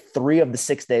like 3 of the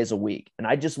 6 days a week. And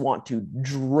I just want to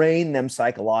drain them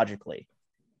psychologically,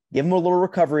 give them a little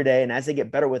recovery day. And as they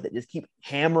get better with it, just keep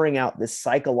hammering out this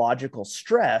psychological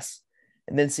stress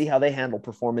and then see how they handle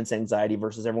performance anxiety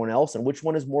versus everyone else. And which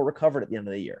one is more recovered at the end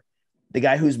of the year, the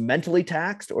guy who's mentally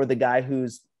taxed or the guy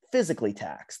who's physically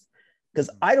taxed? Because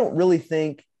I don't really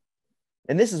think,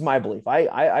 and this is my belief,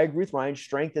 I agree with Ryan,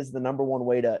 strength is the number one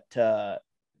way to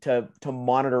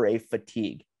monitor a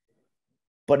fatigue.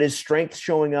 But is strength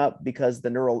showing up because the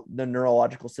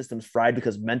neurological system's fried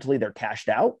because mentally they're cashed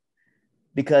out?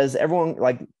 Because everyone,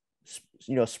 like,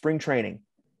 spring training,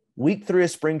 week 3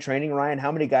 of spring training, Ryan,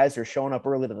 how many guys are showing up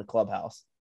early to the clubhouse?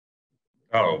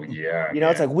 Oh yeah.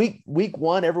 It's like week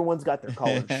 1, everyone's got their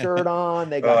collared shirt on.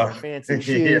 They got their fancy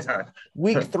shoes. Yeah.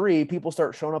 Week 3, people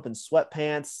start showing up in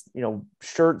sweatpants,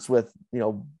 shirts with,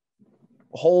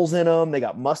 holes in them. They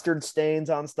got mustard stains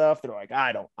on stuff. They're like,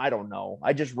 I don't know.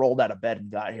 I just rolled out of bed and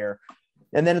got here.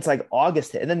 And then it's like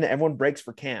August hit, and then everyone breaks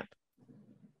for camp.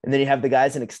 And then you have the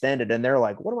guys in extended and they're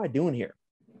like, what am I doing here?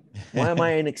 Why am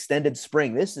I in extended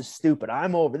spring? This is stupid.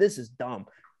 I'm over. This is dumb.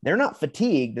 They're not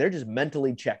fatigued. They're just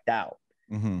mentally checked out.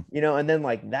 And then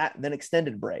like that, then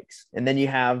extended breaks. And then you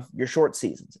have your short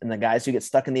seasons and the guys who get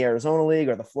stuck in the Arizona League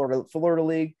or the Florida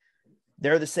League,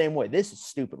 they're the same way. This is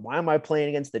stupid. Why am I playing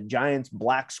against the Giants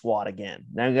black squad again?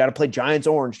 Now you got to play Giants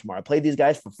orange tomorrow. I played these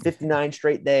guys for 59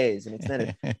 straight days and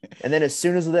extended. And then as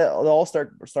soon as the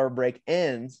all-star break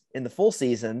ends in the full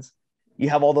seasons, you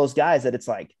have all those guys that it's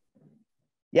like,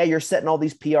 yeah, you're setting all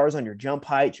these PRs on your jump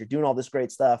heights. You're doing all this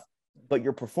great stuff, but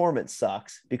your performance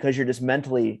sucks because you're just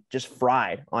mentally just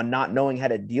fried on not knowing how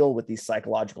to deal with these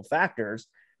psychological factors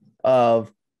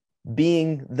of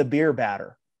being the beer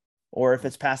batter. Or if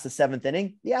it's past the 7th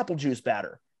inning, the apple juice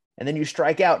batter. And then you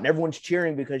strike out and everyone's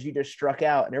cheering because you just struck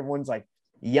out and everyone's like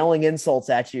yelling insults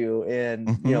at you in,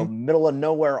 middle of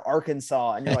nowhere,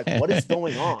 Arkansas. And you're like, what is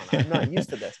going on? I'm not used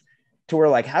to this. To where,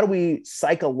 like, how do we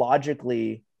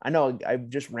psychologically, I know I've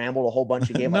just rambled a whole bunch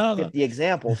of games, like 50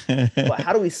 examples, but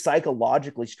how do we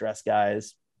psychologically stress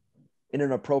guys in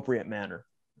an appropriate manner?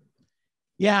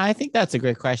 Yeah, I think that's a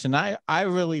great question. I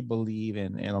really believe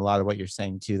in a lot of what you're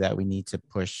saying too, that we need to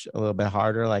push a little bit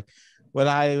harder. Like what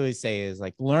I always say is,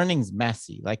 like, learning's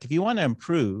messy. Like if you want to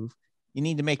improve, you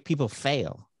need to make people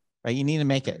fail, right? You need to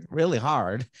make it really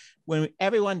hard. When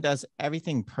everyone does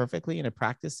everything perfectly in a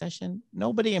practice session,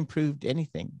 nobody improved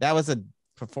anything. That was a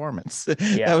performance.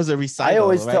 Yeah. That was a recital. I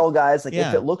always right? tell guys, like,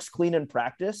 if it looks clean in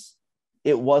practice,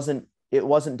 it wasn't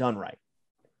done right.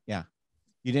 Yeah.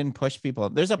 You didn't push people.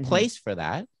 There's a place for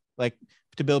that, like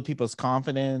to build people's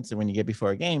confidence and when you get before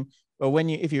a game. But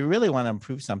if you really want to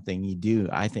improve something,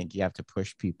 I think you have to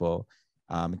push people,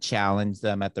 challenge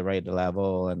them at the right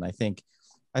level. And I think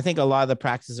a lot of the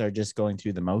practices are just going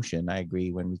through the motion. I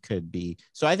agree, when we could be.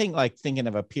 So I think, like, thinking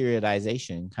of a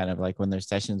periodization, kind of like when there's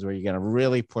sessions where you're going to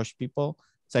really push people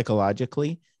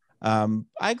psychologically. I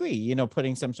agree,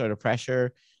 putting some sort of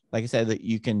pressure. Like I said, that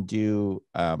you can do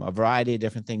a variety of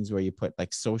different things where you put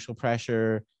like social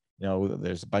pressure,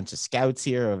 there's a bunch of scouts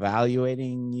here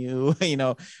evaluating you,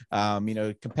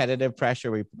 competitive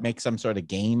pressure. We make some sort of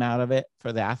game out of it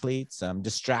for the athletes,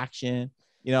 distraction,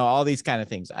 all these kind of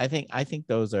things. I think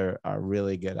those are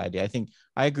really good idea.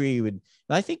 I agree with,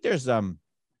 I think there's,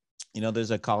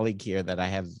 there's a colleague here that I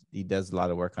have, he does a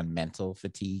lot of work on mental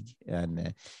fatigue,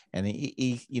 and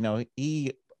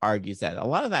he argues that a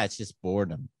lot of that's just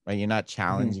boredom, right? You're not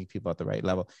challenging people at the right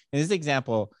level. And his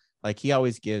example, like he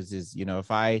always gives, is,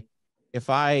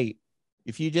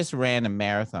 if you just ran a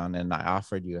marathon and I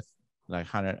offered you like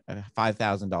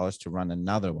 $5,000 to run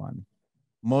another one,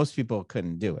 most people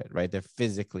couldn't do it, right? They're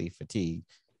physically fatigued.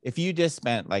 If you just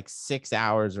spent like 6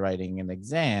 hours writing an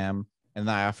exam and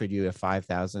I offered you a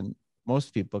 5,000,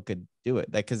 most people could do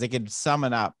it, because they could sum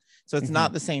it up. So it's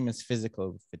not the same as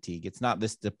physical fatigue. It's not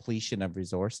this depletion of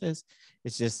resources.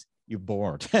 It's just you're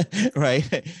bored,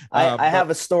 right? I have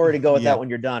a story to go with that when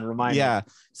you're done. Remind me.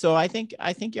 So I think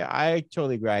yeah, I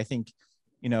totally agree. I think,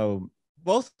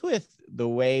 both with the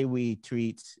way we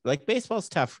treat, like baseball's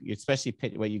tough, especially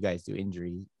what you guys do,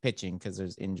 injury pitching, because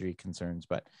there's injury concerns.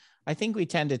 But I think we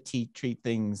tend to treat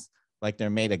things like they're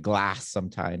made of glass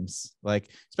sometimes,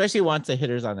 like especially once the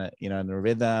hitter's on in a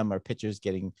rhythm, or pitchers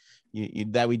getting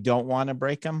that we don't want to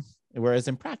break them. Whereas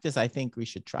in practice, I think we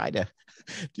should try to,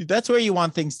 that's where you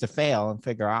want things to fail and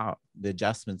figure out the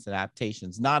adjustments and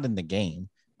adaptations, not in the game,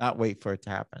 not wait for it to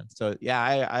happen. So yeah,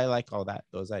 I like all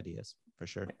those ideas for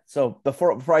sure. So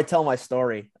before I tell my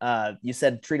story, you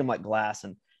said treat them like glass.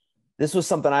 And this was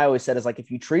something I always said, is like, if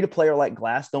you treat a player like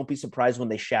glass, don't be surprised when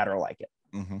they shatter like it.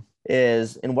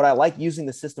 And what I like using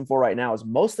the system for right now is,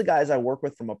 most of the guys I work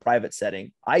with from a private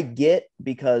setting, I get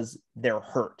because they're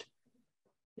hurt.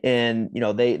 And,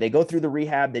 they go through the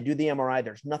rehab, they do the MRI,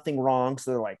 there's nothing wrong.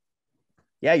 So they're like,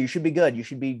 yeah, you should be good. You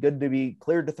should be good to be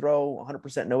cleared to throw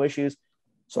 100%, no issues.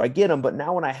 So I get them. But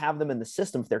now when I have them in the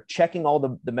system, if they're checking all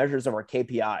the measures of our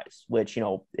KPIs, which,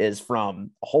 is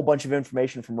from a whole bunch of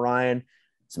information from Ryan,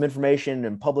 some information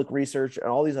and public research and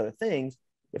all these other things,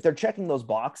 if they're checking those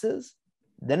boxes,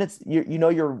 then it's,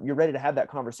 you're ready to have that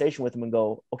conversation with them and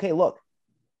go, okay, look,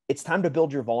 it's time to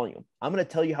build your volume. I'm going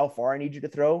to tell you how far I need you to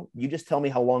throw. You just tell me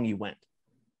how long you went.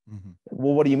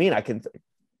 Well, what do you mean?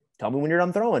 Tell me when you're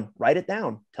done throwing, write it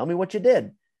down. Tell me what you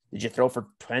did. Did you throw for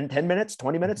 10 minutes,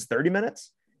 20 minutes, 30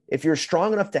 minutes? If you're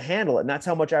strong enough to handle it, and that's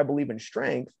how much I believe in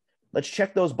strength, let's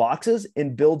check those boxes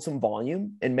and build some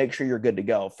volume and make sure you're good to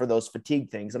go for those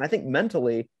fatigue things. And I think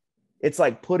mentally, it's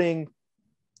like putting,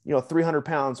 300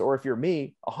 pounds, or if you're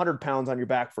me, 100 pounds on your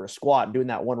back for a squat and doing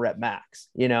that 1 rep max,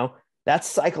 that's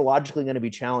psychologically going to be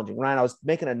challenging. Ryan, I was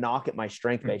making a knock at my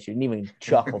strength base. You didn't even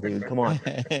chuckle, dude. Come on.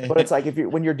 But it's like,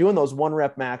 when you're doing those 1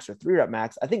 rep max or 3 rep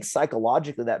max, I think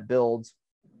psychologically that builds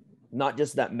not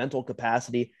just that mental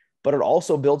capacity, but it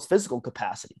also builds physical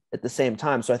capacity at the same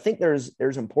time. So I think there's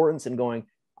importance in going,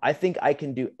 I think I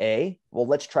can do A, well,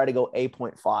 let's try to go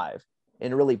A.5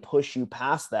 and really push you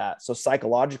past that. So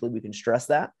psychologically we can stress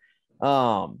that.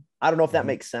 I don't know if that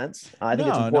makes sense. I think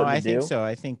it's important to do. Think so.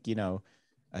 I think,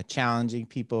 challenging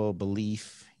people,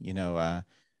 belief, I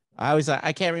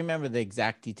can't remember the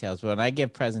exact details, but when I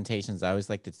give presentations, I always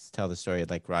like to tell the story of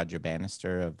like Roger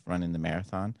Bannister of running the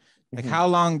marathon. Like how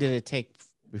long did it take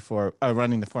before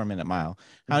running the 4-minute mile?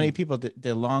 How many people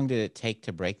long did it take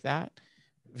to break that?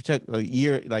 It took a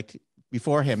year, like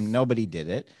before him, nobody did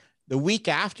it. The week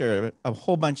after, a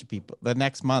whole bunch of people, the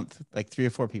next month, like 3 or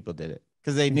 4 people did it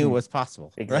because they knew it was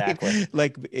possible. Exactly. Right?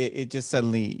 Like it just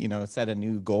suddenly, set a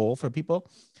new goal for people.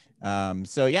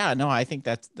 So yeah, no, I think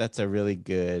that's a really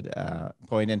good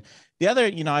point. And the other,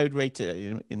 I would rate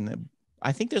to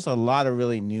I think there's a lot of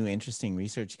really new, interesting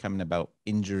research coming about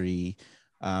injury.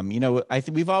 I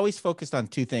think we've always focused on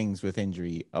 2 things with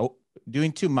injury: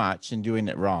 doing too much and doing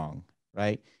it wrong.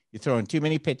 Right? You're throwing too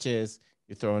many pitches.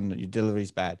 Your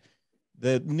delivery's bad.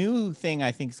 The new thing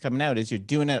I think is coming out is you're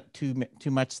doing it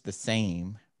too much the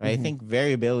same. Right? I think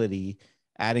variability,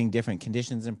 adding different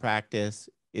conditions in practice,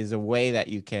 is a way that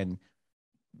you can,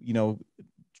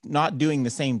 not doing the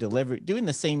same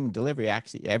delivery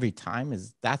actually every time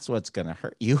that's what's going to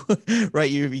hurt you,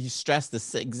 right? You stress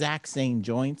the exact same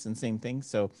joints and same things.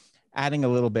 So adding a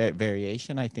little bit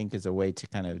variation, I think, is a way to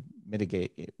kind of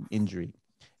mitigate injury.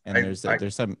 And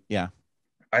there's some, yeah.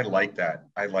 I like that.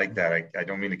 I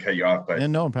don't mean to cut you off, but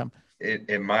no problem.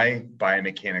 In my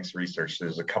biomechanics research,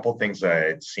 there's a couple things that I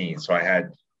had seen. So I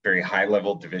had very high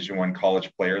level Division I college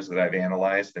players that I've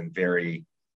analyzed, and very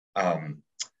low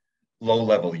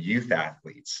level youth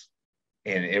athletes.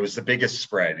 And it was the biggest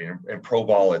spread. In pro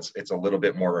ball, it's a little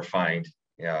bit more refined,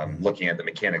 looking at the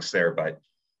mechanics there. But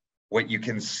what you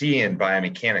can see in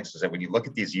biomechanics is that when you look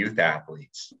at these youth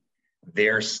athletes,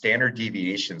 their standard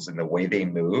deviations in the way they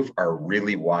move are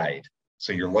really wide.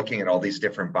 So you're looking at all these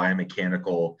different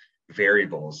biomechanical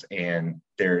variables, and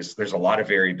there's a lot of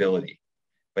variability.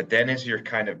 But then as you're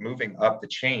kind of moving up the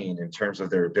chain in terms of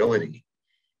their ability,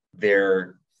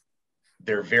 their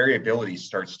variability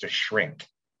starts to shrink.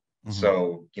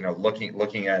 So,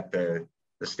 looking at the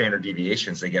standard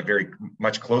deviations, they get very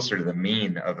much closer to the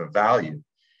mean of a value.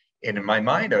 And in my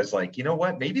mind, I was like, you know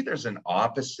what, maybe there's an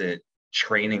opposite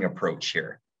training approach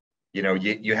here.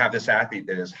 You have this athlete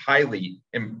that is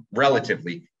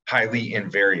relatively highly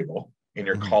invariable in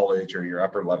your college or your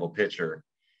upper level pitcher.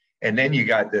 And then you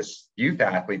got this youth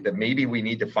athlete that maybe we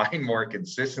need to find more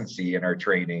consistency in our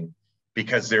training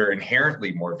because they're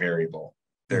inherently more variable.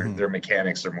 Their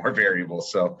mechanics are more variable.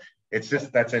 So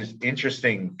that's an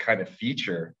interesting kind of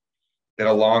feature that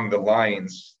along the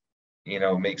lines,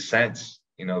 makes sense,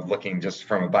 looking just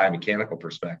from a biomechanical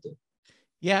perspective.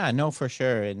 Yeah, no, for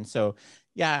sure. And so,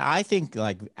 yeah, I think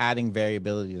like adding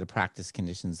variability to practice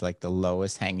conditions, like the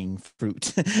lowest hanging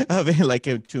fruit of it, like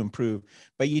to improve,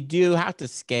 but you do have to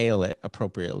scale it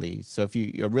appropriately. So if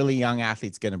you're a really young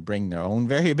athlete's going to bring their own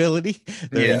variability,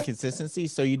 their inconsistency.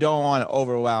 So you don't want to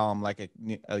overwhelm like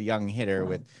a young hitter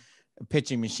with a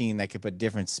pitching machine that could put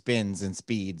different spins and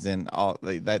speeds and all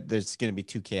like that. There's going to be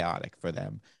too chaotic for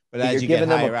them. But as you're you giving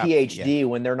get them a higher PhD up,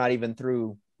 when they're not even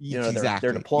through, exactly.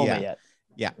 their diploma yet.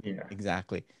 Yeah,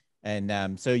 exactly.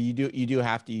 And so you do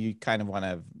have to, you kind of want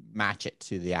to match it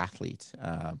to the athlete.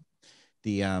 But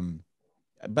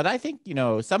I think,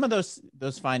 some of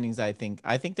those findings, I think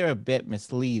they're a bit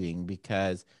misleading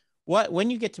because when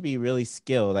you get to be really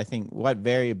skilled, I think what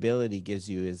variability gives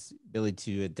you is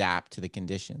ability to adapt to the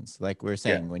conditions. Like we're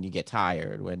saying, when you get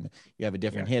tired, when you have a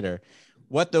different hitter,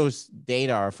 what those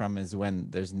data are from is when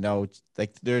there's no,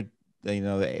 like the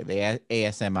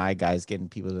ASMI guys getting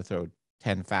people to throw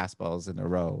 10 fastballs in a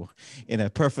row in a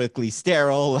perfectly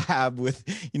sterile lab with,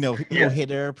 no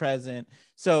hitter present.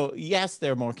 So yes,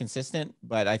 they're more consistent,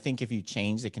 but I think if you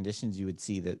change the conditions, you would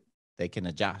see that they can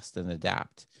adjust and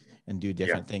adapt and do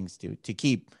different things to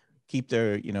keep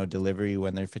their, delivery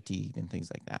when they're fatigued and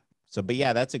things like that. So, but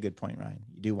yeah, that's a good point, Ryan.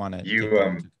 You do want to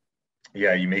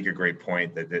you make a great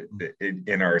point that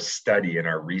in our study, in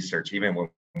our research, even when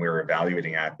we're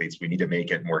evaluating athletes, we need to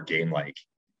make it more game-like.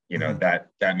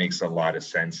 That makes a lot of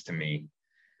sense to me,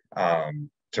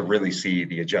 to really see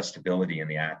the adjustability in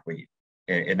the athlete.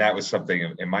 And that was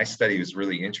something in my study was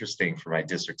really interesting for my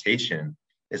dissertation,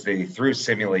 is they threw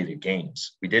simulated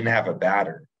games. We didn't have a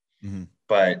batter,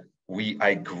 but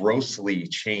I grossly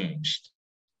changed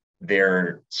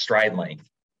their stride length.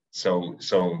 So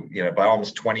by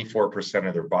almost 24%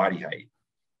 of their body height.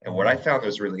 And what I found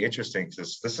was really interesting,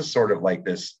 because this is sort of like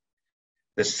this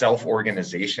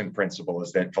self-organization principle,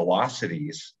 is that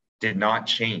velocities did not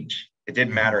change. It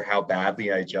didn't matter how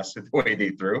badly I adjusted the way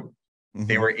they threw.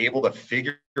 They were able to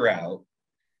figure out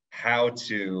how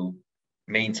to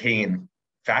maintain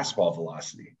fastball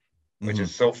velocity, which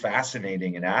is so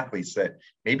fascinating in athletes. That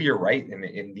maybe you're right,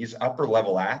 in these upper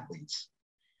level athletes,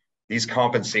 these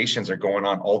compensations are going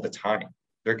on all the time.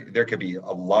 There could be a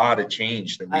lot of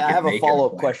change that we can make. I have a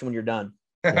follow-up question when you're done.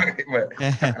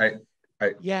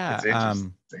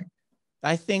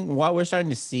 I think what we're starting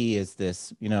to see is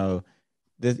this,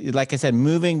 like I said,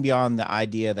 moving beyond the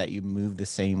idea that you move the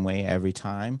same way every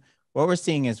time. What we're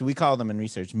seeing is, we call them in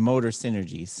research motor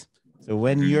synergies. So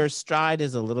when your stride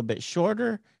is a little bit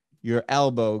shorter, your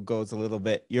elbow goes a little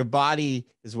bit, your body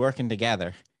is working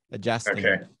together, adjusting.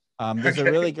 Okay. There's a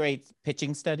really great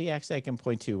pitching study, actually, I can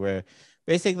point to, where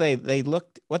basically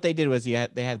what they did was they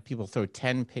had people throw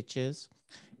 10 pitches,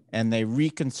 and they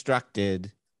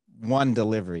reconstructed one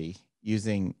delivery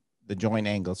using the joint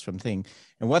angles from thing.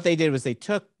 And what they did was they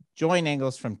took joint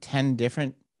angles from 10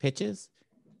 different pitches.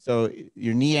 So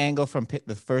your knee angle from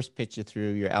the first pitch you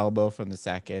threw, your elbow from the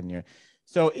second.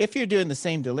 So if you're doing the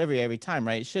same delivery every time,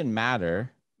 right, it shouldn't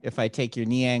matter if I take your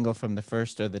knee angle from the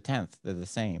first or the 10th, they're the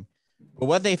same. But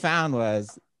what they found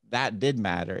was that did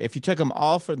matter. If you took them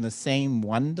all from the same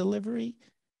one delivery,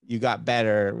 you got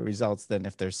better results than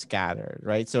if they're scattered,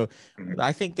 right? So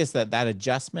I think is that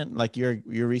adjustment, like your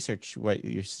research, what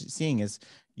you're seeing is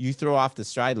you throw off the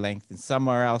stride length, and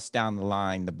somewhere else down the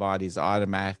line, the body's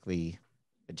automatically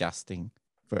adjusting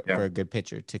for a good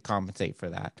pitcher to compensate for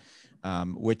that,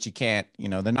 which you can't,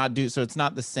 they're not so it's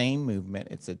not the same movement.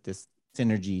 It's this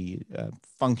synergy,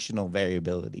 functional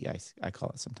variability, I call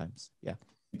it sometimes. Yeah.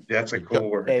 That's a cool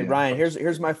word. Hey, Ryan,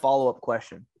 here's my follow-up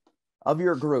question. Of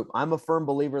your group, I'm a firm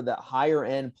believer that higher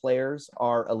end players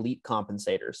are elite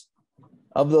compensators.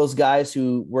 Of those guys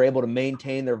who were able to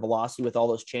maintain their velocity with all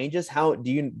those changes, how do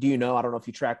you know? I don't know if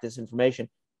you track this information.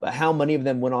 but how many of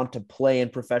them went on to play in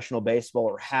professional baseball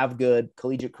or have good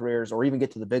collegiate careers or even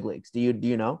get to the big leagues? Do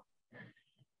you know?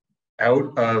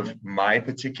 Out of my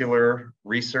particular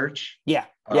research, Yeah.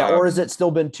 Or has it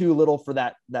still been too little for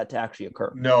that to actually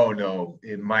occur? No.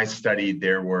 In my study,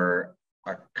 there were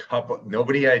a couple.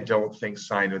 Nobody, I don't think,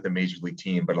 signed with a major league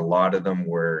team, but a lot of them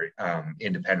were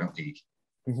independent league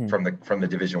from the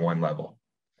Division I level.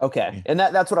 Okay, and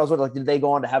that's what I was wondering. Like, did they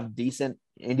go on to have decent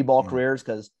indie ball careers?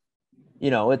 Because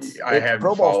it's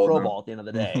pro ball's pro ball at the end of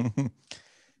the day.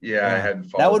 I hadn't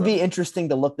followed that would be interesting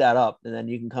to look that up, and then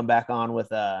you can come back on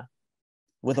with a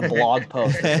blog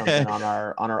post or something on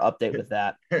our update with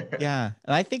that. Yeah,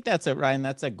 and I think that's Ryan.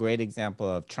 That's a great example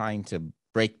of trying to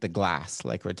break the glass,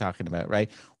 like we're talking about, right?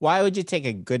 Why would you take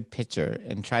a good pitcher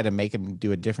and try to make him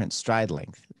do a different stride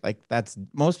length? Like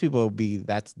most people will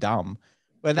that's dumb.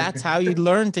 But that's how you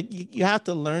learn you have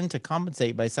to learn to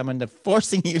compensate by someone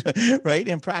forcing you to, right?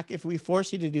 In practice, if we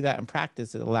force you to do that in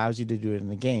practice, it allows you to do it in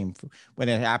the game when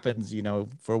it happens,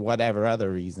 for whatever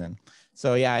other reason.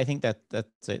 So yeah, I think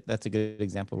that's a good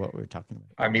example of what we're talking about.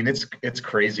 I mean, it's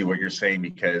crazy what you're saying,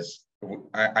 because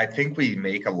I think we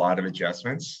make a lot of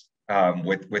adjustments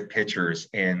with pitchers,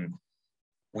 and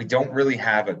we don't really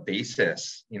have a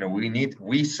basis.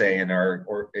 We say in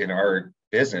our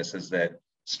business is that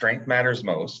strength matters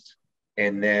most.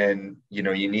 And then, you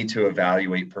need to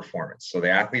evaluate performance. So the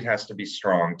athlete has to be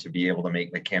strong to be able to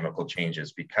make mechanical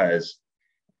changes, because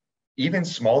even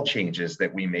small changes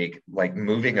that we make, like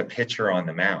moving a pitcher on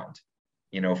the mound,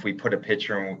 if we put a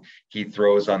pitcher and he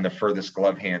throws on the furthest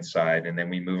glove hand side, and then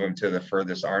we move him to the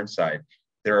furthest arm side,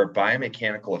 there are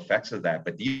biomechanical effects of that.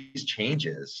 But these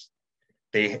changes,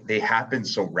 they happen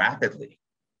so rapidly.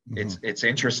 It's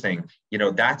interesting.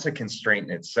 That's a constraint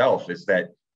in itself, is that,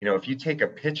 if you take a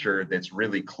pitcher that's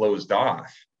really closed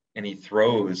off and he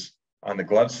throws on the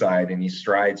glove side and he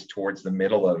strides towards the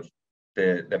middle of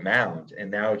the mound,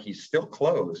 and now he's still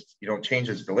closed, you don't change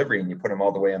his delivery and you put him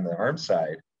all the way on the arm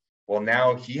side. Well,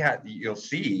 now you'll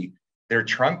see their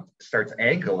trunk starts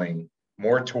angling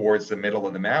more towards the middle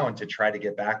of the mound to try to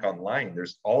get back online.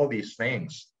 There's all these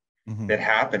things that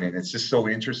happen. And it's just so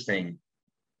interesting,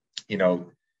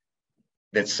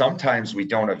 that sometimes we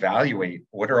don't evaluate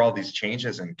what are all these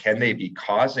changes and can they be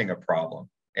causing a problem?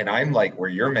 And I'm like where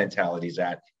your mentality's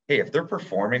at. Hey, if they're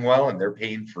performing well and they're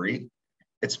pain free,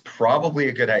 it's probably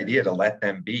a good idea to let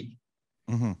them be,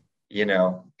 and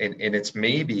it's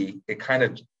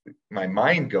my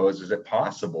mind goes, is it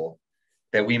possible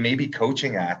that we may be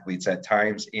coaching athletes at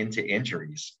times into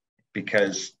injuries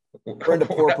because we're into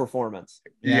poor performance?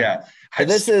 Yeah. So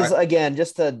this is, again,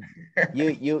 just to,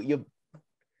 you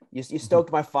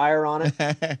stoked my fire on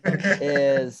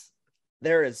it.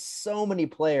 There is so many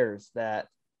players that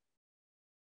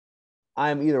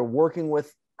I'm either working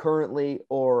with currently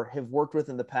or have worked with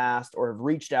in the past or have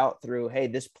reached out through, hey,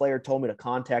 this player told me to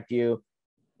contact you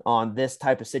on this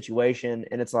type of situation.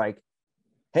 And it's like,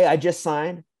 hey, I just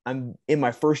signed. I'm in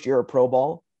my first year of pro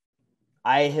ball.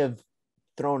 I have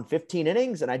thrown 15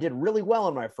 innings and I did really well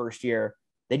in my first year.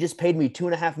 They just paid me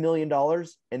 $2.5 million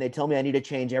and they tell me I need to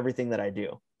change everything that I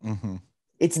do.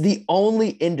 It's the only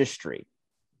industry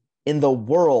in the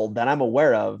world that I'm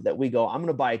aware of that we go, I'm going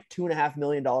to buy $2.5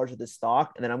 million of this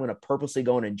stock, and then I'm going to purposely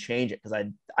go in and change it because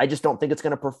I just don't think it's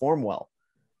going to perform well.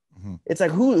 It's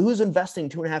like, who's investing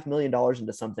 $2.5 million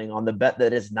into something on the bet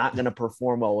that is not going to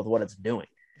perform well with what it's doing?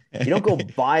 You don't go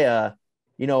buy a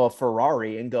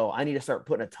Ferrari and go, I need to start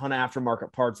putting a ton of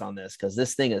aftermarket parts on this because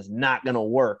this thing is not going to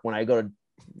work when I go to,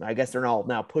 I guess they're all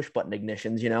now push button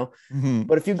ignitions,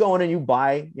 but if you go in and you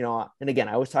buy, and again,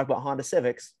 I always talk about Honda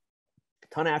Civics, a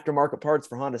ton of aftermarket parts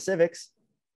for Honda Civics,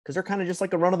 because they're kind of just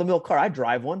like a run of the mill car. I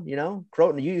drive one,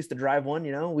 Croton, you used to drive one,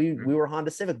 we were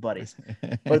Honda Civic buddies,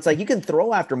 but it's like, you can throw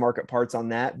aftermarket parts on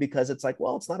that because it's like,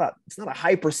 well, it's not a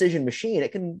high precision machine.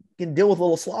 It can deal with a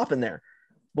little slop in there.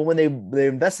 But when they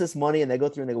invest this money and they go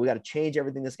through and they go, we got to change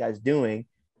everything this guy's doing,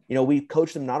 we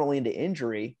coach them not only into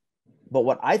injury, but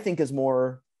what I think is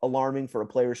more alarming for a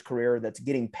player's career that's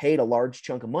getting paid a large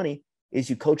chunk of money is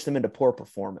you coach them into poor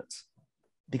performance,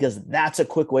 because that's a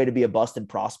quick way to be a busted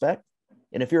prospect.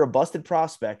 And if you're a busted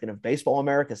prospect, and if Baseball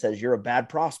America says you're a bad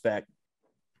prospect,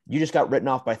 you just got written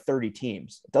off by 30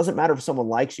 teams. It doesn't matter if someone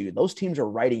likes you. Those teams are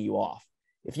writing you off.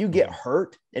 If you get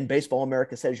hurt and Baseball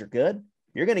America says you're good,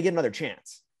 you're going to get another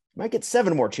chance. You might get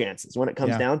 7 more chances when it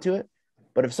comes down to it.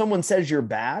 But if someone says you're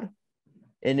bad,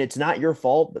 and it's not your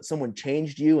fault, but someone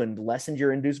changed you and lessened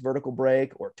your induced vertical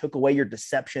break or took away your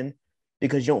deception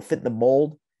because you don't fit the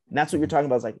mold. And that's what you're talking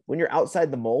about. Is like when you're outside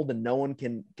the mold and no one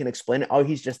can explain it. Oh,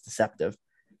 he's just deceptive.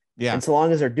 Yeah. And so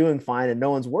long as they're doing fine and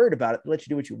no one's worried about it, they let you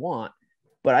do what you want.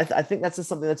 But I think that's just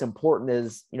something that's important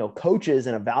is, coaches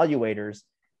and evaluators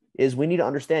is we need to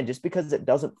understand just because it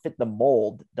doesn't fit the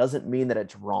mold doesn't mean that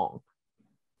it's wrong.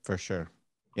 For sure.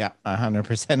 Yeah,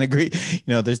 100% agree.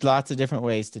 There's lots of different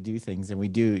ways to do things. And we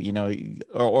do,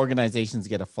 our organizations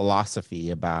get a philosophy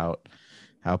about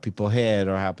how people hit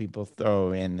or how people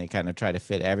throw, and they kind of try to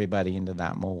fit everybody into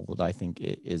that mold. I think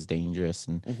it is dangerous.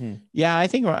 And yeah, I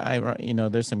think,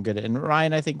 there's some good. And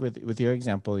Ryan, I think with your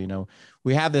example,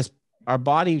 we have our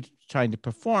body trying to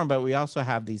perform, but we also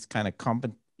have these kind of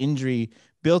injury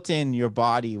built in. Your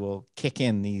body will kick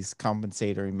in these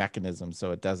compensatory mechanisms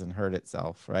so it doesn't hurt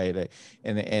itself, right?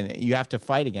 And you have to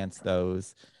fight against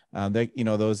those.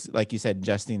 Those, like you said,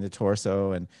 adjusting the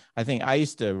torso. And I think I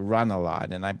used to run a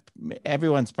lot, and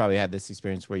everyone's probably had this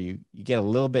experience where you get a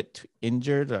little bit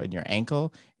injured on your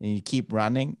ankle and you keep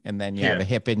running, and then you have a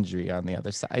hip injury on the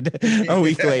other side a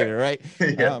week later, right?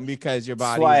 Because your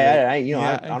body. That's why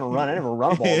I don't run. I never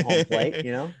run a ball at home plate,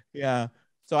 Yeah.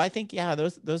 So I think,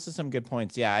 those are some good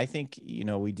points. Yeah, I think,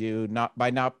 we do not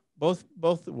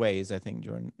both ways. I think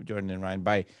Jordan and Ryan,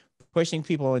 by pushing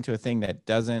people into a thing that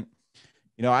doesn't,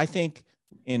 I think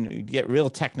get real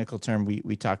technical term,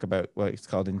 we talk about what's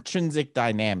called intrinsic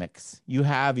dynamics. You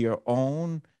have your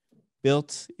own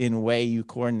built-in way you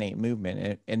coordinate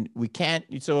movement, and we can't.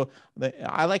 So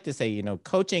I like to say,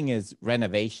 coaching is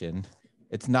renovation.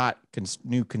 It's not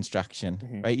new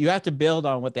construction, right? You have to build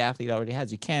on what the athlete already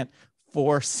has. You can't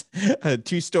force a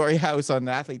 2-story house on an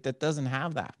athlete that doesn't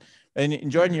have that.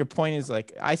 And Jordan, your point is,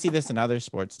 like, I see this in other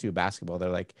sports too, basketball.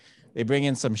 They bring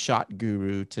in some shot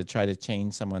guru to try to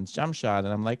change someone's jump shot.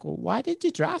 And I'm like, well, why did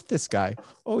you draft this guy?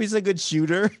 Oh, he's a good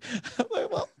shooter. I'm like,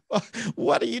 well,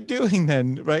 what are you doing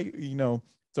then? Right.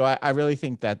 So I really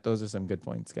think that those are some good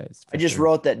points, guys. I just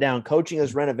wrote that down. Coaching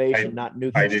is renovation, not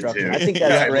new construction. I think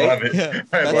that's great. I love it.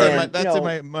 Yeah. That's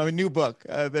in my new book.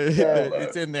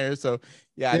 It's in there. So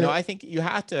I think you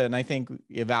have to, and I think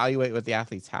evaluate what the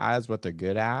athletes has, what they're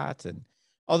good at. And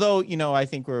although, I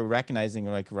think we're recognizing,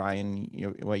 like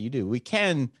Ryan, what you do, we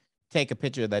can take a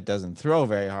pitcher that doesn't throw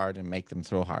very hard and make them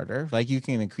throw harder. Like, you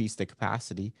can increase the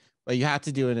capacity, but you have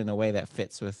to do it in a way that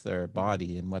fits with their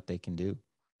body and what they can do.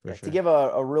 Sure. To give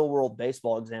a real world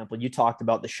baseball example, you talked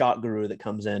about the shot guru that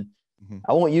comes in.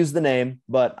 I won't use the name,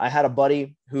 but I had a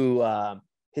buddy who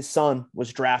his son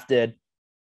was drafted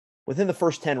within the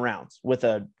first 10 rounds with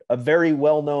a very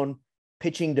well-known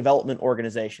pitching development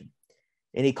organization.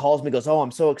 And he calls me, goes, "Oh,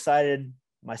 I'm so excited.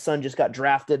 My son just got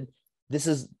drafted.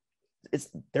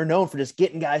 They're known for just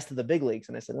getting guys to the big leagues."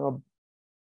 And I said, "Oh,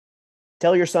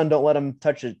 tell your son, don't let him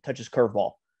touch his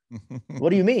curveball." "What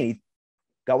do you mean? He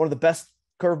got one of the best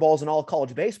curveballs in all of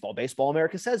college baseball. Baseball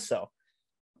America says so."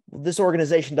 "Well, this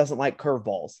organization doesn't like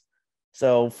curveballs.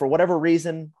 So for whatever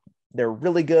reason, they're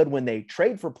really good when they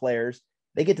trade for players.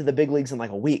 They get to the big leagues in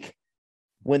like a week.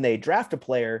 When they draft a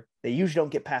player, they usually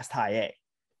don't get past high A."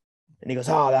 And he goes,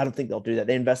 "Oh, I don't think they'll do that.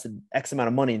 They invested X amount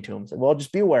of money into him." I said, "Well,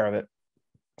 just be aware of it."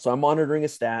 So I'm monitoring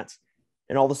his stats.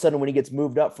 And all of a sudden, when he gets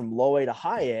moved up from low A to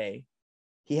high A,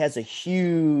 he has a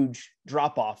huge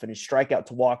drop off in his strikeout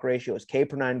to walk ratio. His K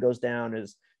per 9 goes down.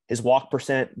 His walk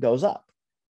percent goes up.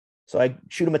 So I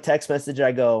shoot him a text message.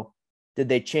 I go, Did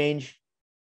they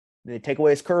take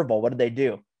away his curveball? What did they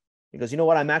do?" He goes, "You know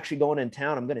what? I'm actually going in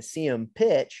town. I'm going to see him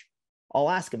pitch. I'll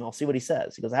ask him. I'll see what he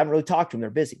says." He goes, "I haven't really talked to him. They're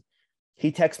busy."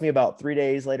 He texts me about 3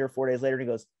 days later, 4 days later, and he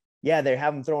goes, "Yeah, they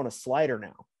have him throwing a slider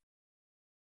now."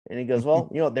 And he goes, "Well,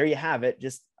 there you have it.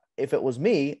 Just if it was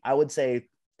me, I would say,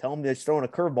 tell him he's throwing a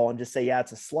curveball and just say, yeah,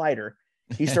 it's a slider."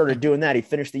 He started doing that. He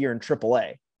finished the year in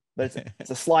AAA, but it's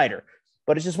a slider.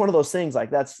 But it's just one of those things.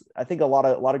 Like, I think a lot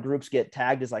of groups get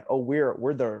tagged as like, "Oh,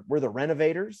 we're the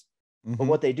renovators." But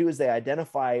what they do is they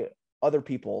identify other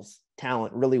people's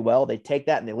talent really well. They take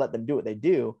that and they let them do what they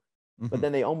do. But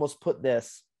then they almost put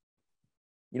this,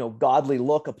 godly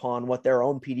look upon what their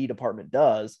own PD department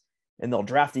does. And they'll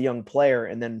draft a young player.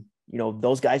 And then,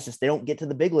 those guys they don't get to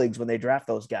the big leagues when they draft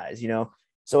those guys,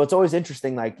 So it's always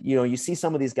interesting. Like, you see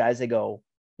some of these guys, they go,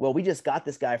 "Well, we just got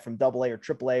this guy from AA or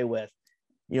AAA with,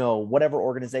 whatever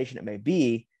organization it may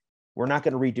be. We're not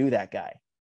going to redo that guy.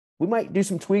 We might do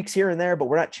some tweaks here and there, but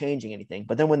we're not changing anything."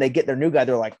 But then when they get their new guy,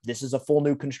 they're like, "This is a full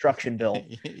new construction build."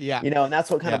 Yeah. And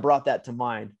that's what kind of brought that to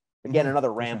mind. Again,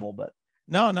 another ramble, but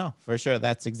no, for sure.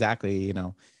 That's exactly,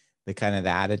 the kind of the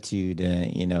attitude,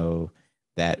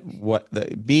 that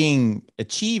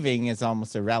achieving is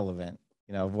almost irrelevant,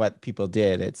 what people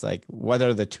did. It's like, what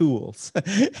are the tools?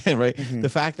 Right. The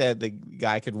fact that the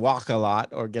guy could walk a lot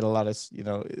or get a lot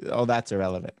of, that's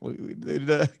irrelevant.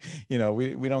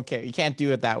 We don't care. You can't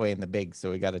do it that way in the big.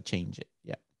 So we got to change it.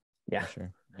 Yeah. Yeah. For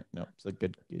sure. No, it's a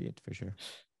good idiot for sure.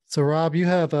 So Rob, you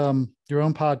have your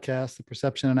own podcast, the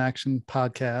Perception and Action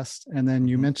podcast, and then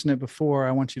you mentioned it before.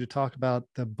 I want you to talk about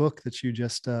the book that you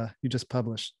just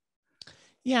published.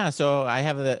 Yeah, so I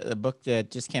have a book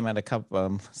that just came out a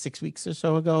couple 6 weeks or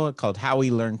so ago called "How We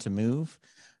Learn to Move: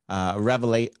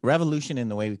 Revolution in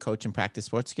the Way We Coach and Practice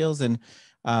Sports Skills." And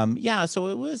yeah, so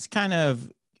it was kind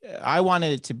of, I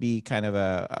wanted it to be kind of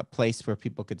a place where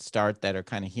people could start that are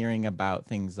kind of hearing about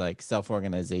things like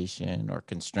self-organization or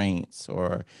constraints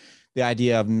or the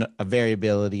idea of a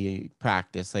variability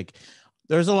practice. Like,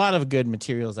 there's a lot of good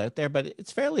materials out there, but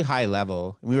it's fairly high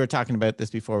level. We were talking about this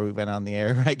before we went on the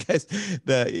air, right, guys?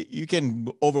 You can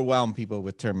overwhelm people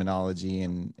with terminology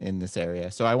in this area.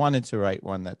 So I wanted to write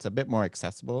one that's a bit more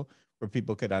accessible, where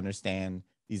people could understand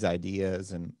these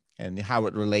ideas and how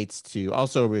it relates to.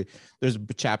 Also, there's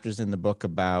chapters in the book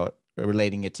about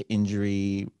relating it to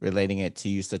injury, relating it to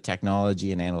use of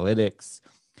technology and analytics,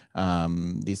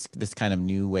 this kind of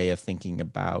new way of thinking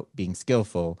about being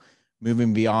skillful,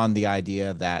 moving beyond the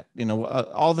idea that,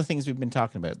 all the things we've been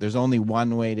talking about. There's only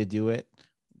one way to do it.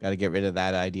 Got to get rid of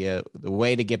that idea. The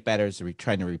way to get better is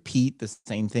trying to repeat the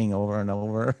same thing over and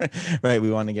over, right? We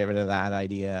want to get rid of that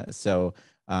idea. So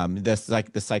that's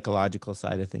like the psychological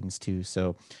side of things too.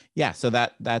 So yeah, so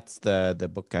that's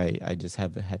the book I just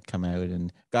had come out,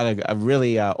 and got a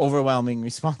really overwhelming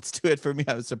response to it for me.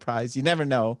 I was surprised. You never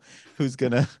know who's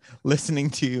gonna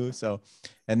listening to you. So,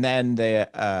 and then the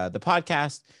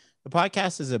podcast. The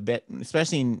podcast is a bit,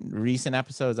 especially in recent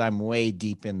episodes, I'm way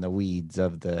deep in the weeds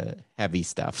of the heavy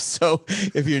stuff. So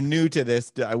if you're new to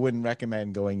this, I wouldn't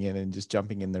recommend going in and just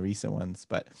jumping in the recent ones,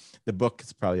 but the book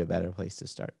is probably a better place to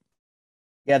start.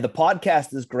 Yeah, the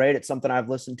podcast is great. It's something I've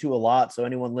listened to a lot. So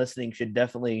anyone listening should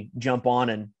definitely jump on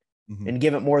and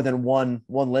give it more than one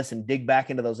listen. Dig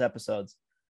back into those episodes.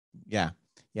 Yeah,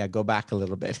 go back a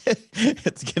little bit.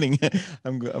 It's getting,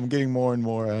 I'm getting more and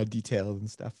more detailed and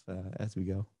stuff as we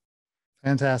go.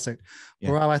 Fantastic.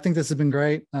 Yeah. Well, Rob, I think this has been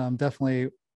great.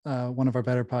 Definitely one of our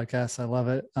better podcasts. I love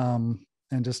it. And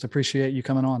just appreciate you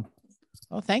coming on.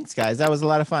 Oh, thanks, guys. That was a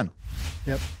lot of fun.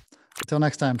 Yep. Until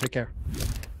next time, take care.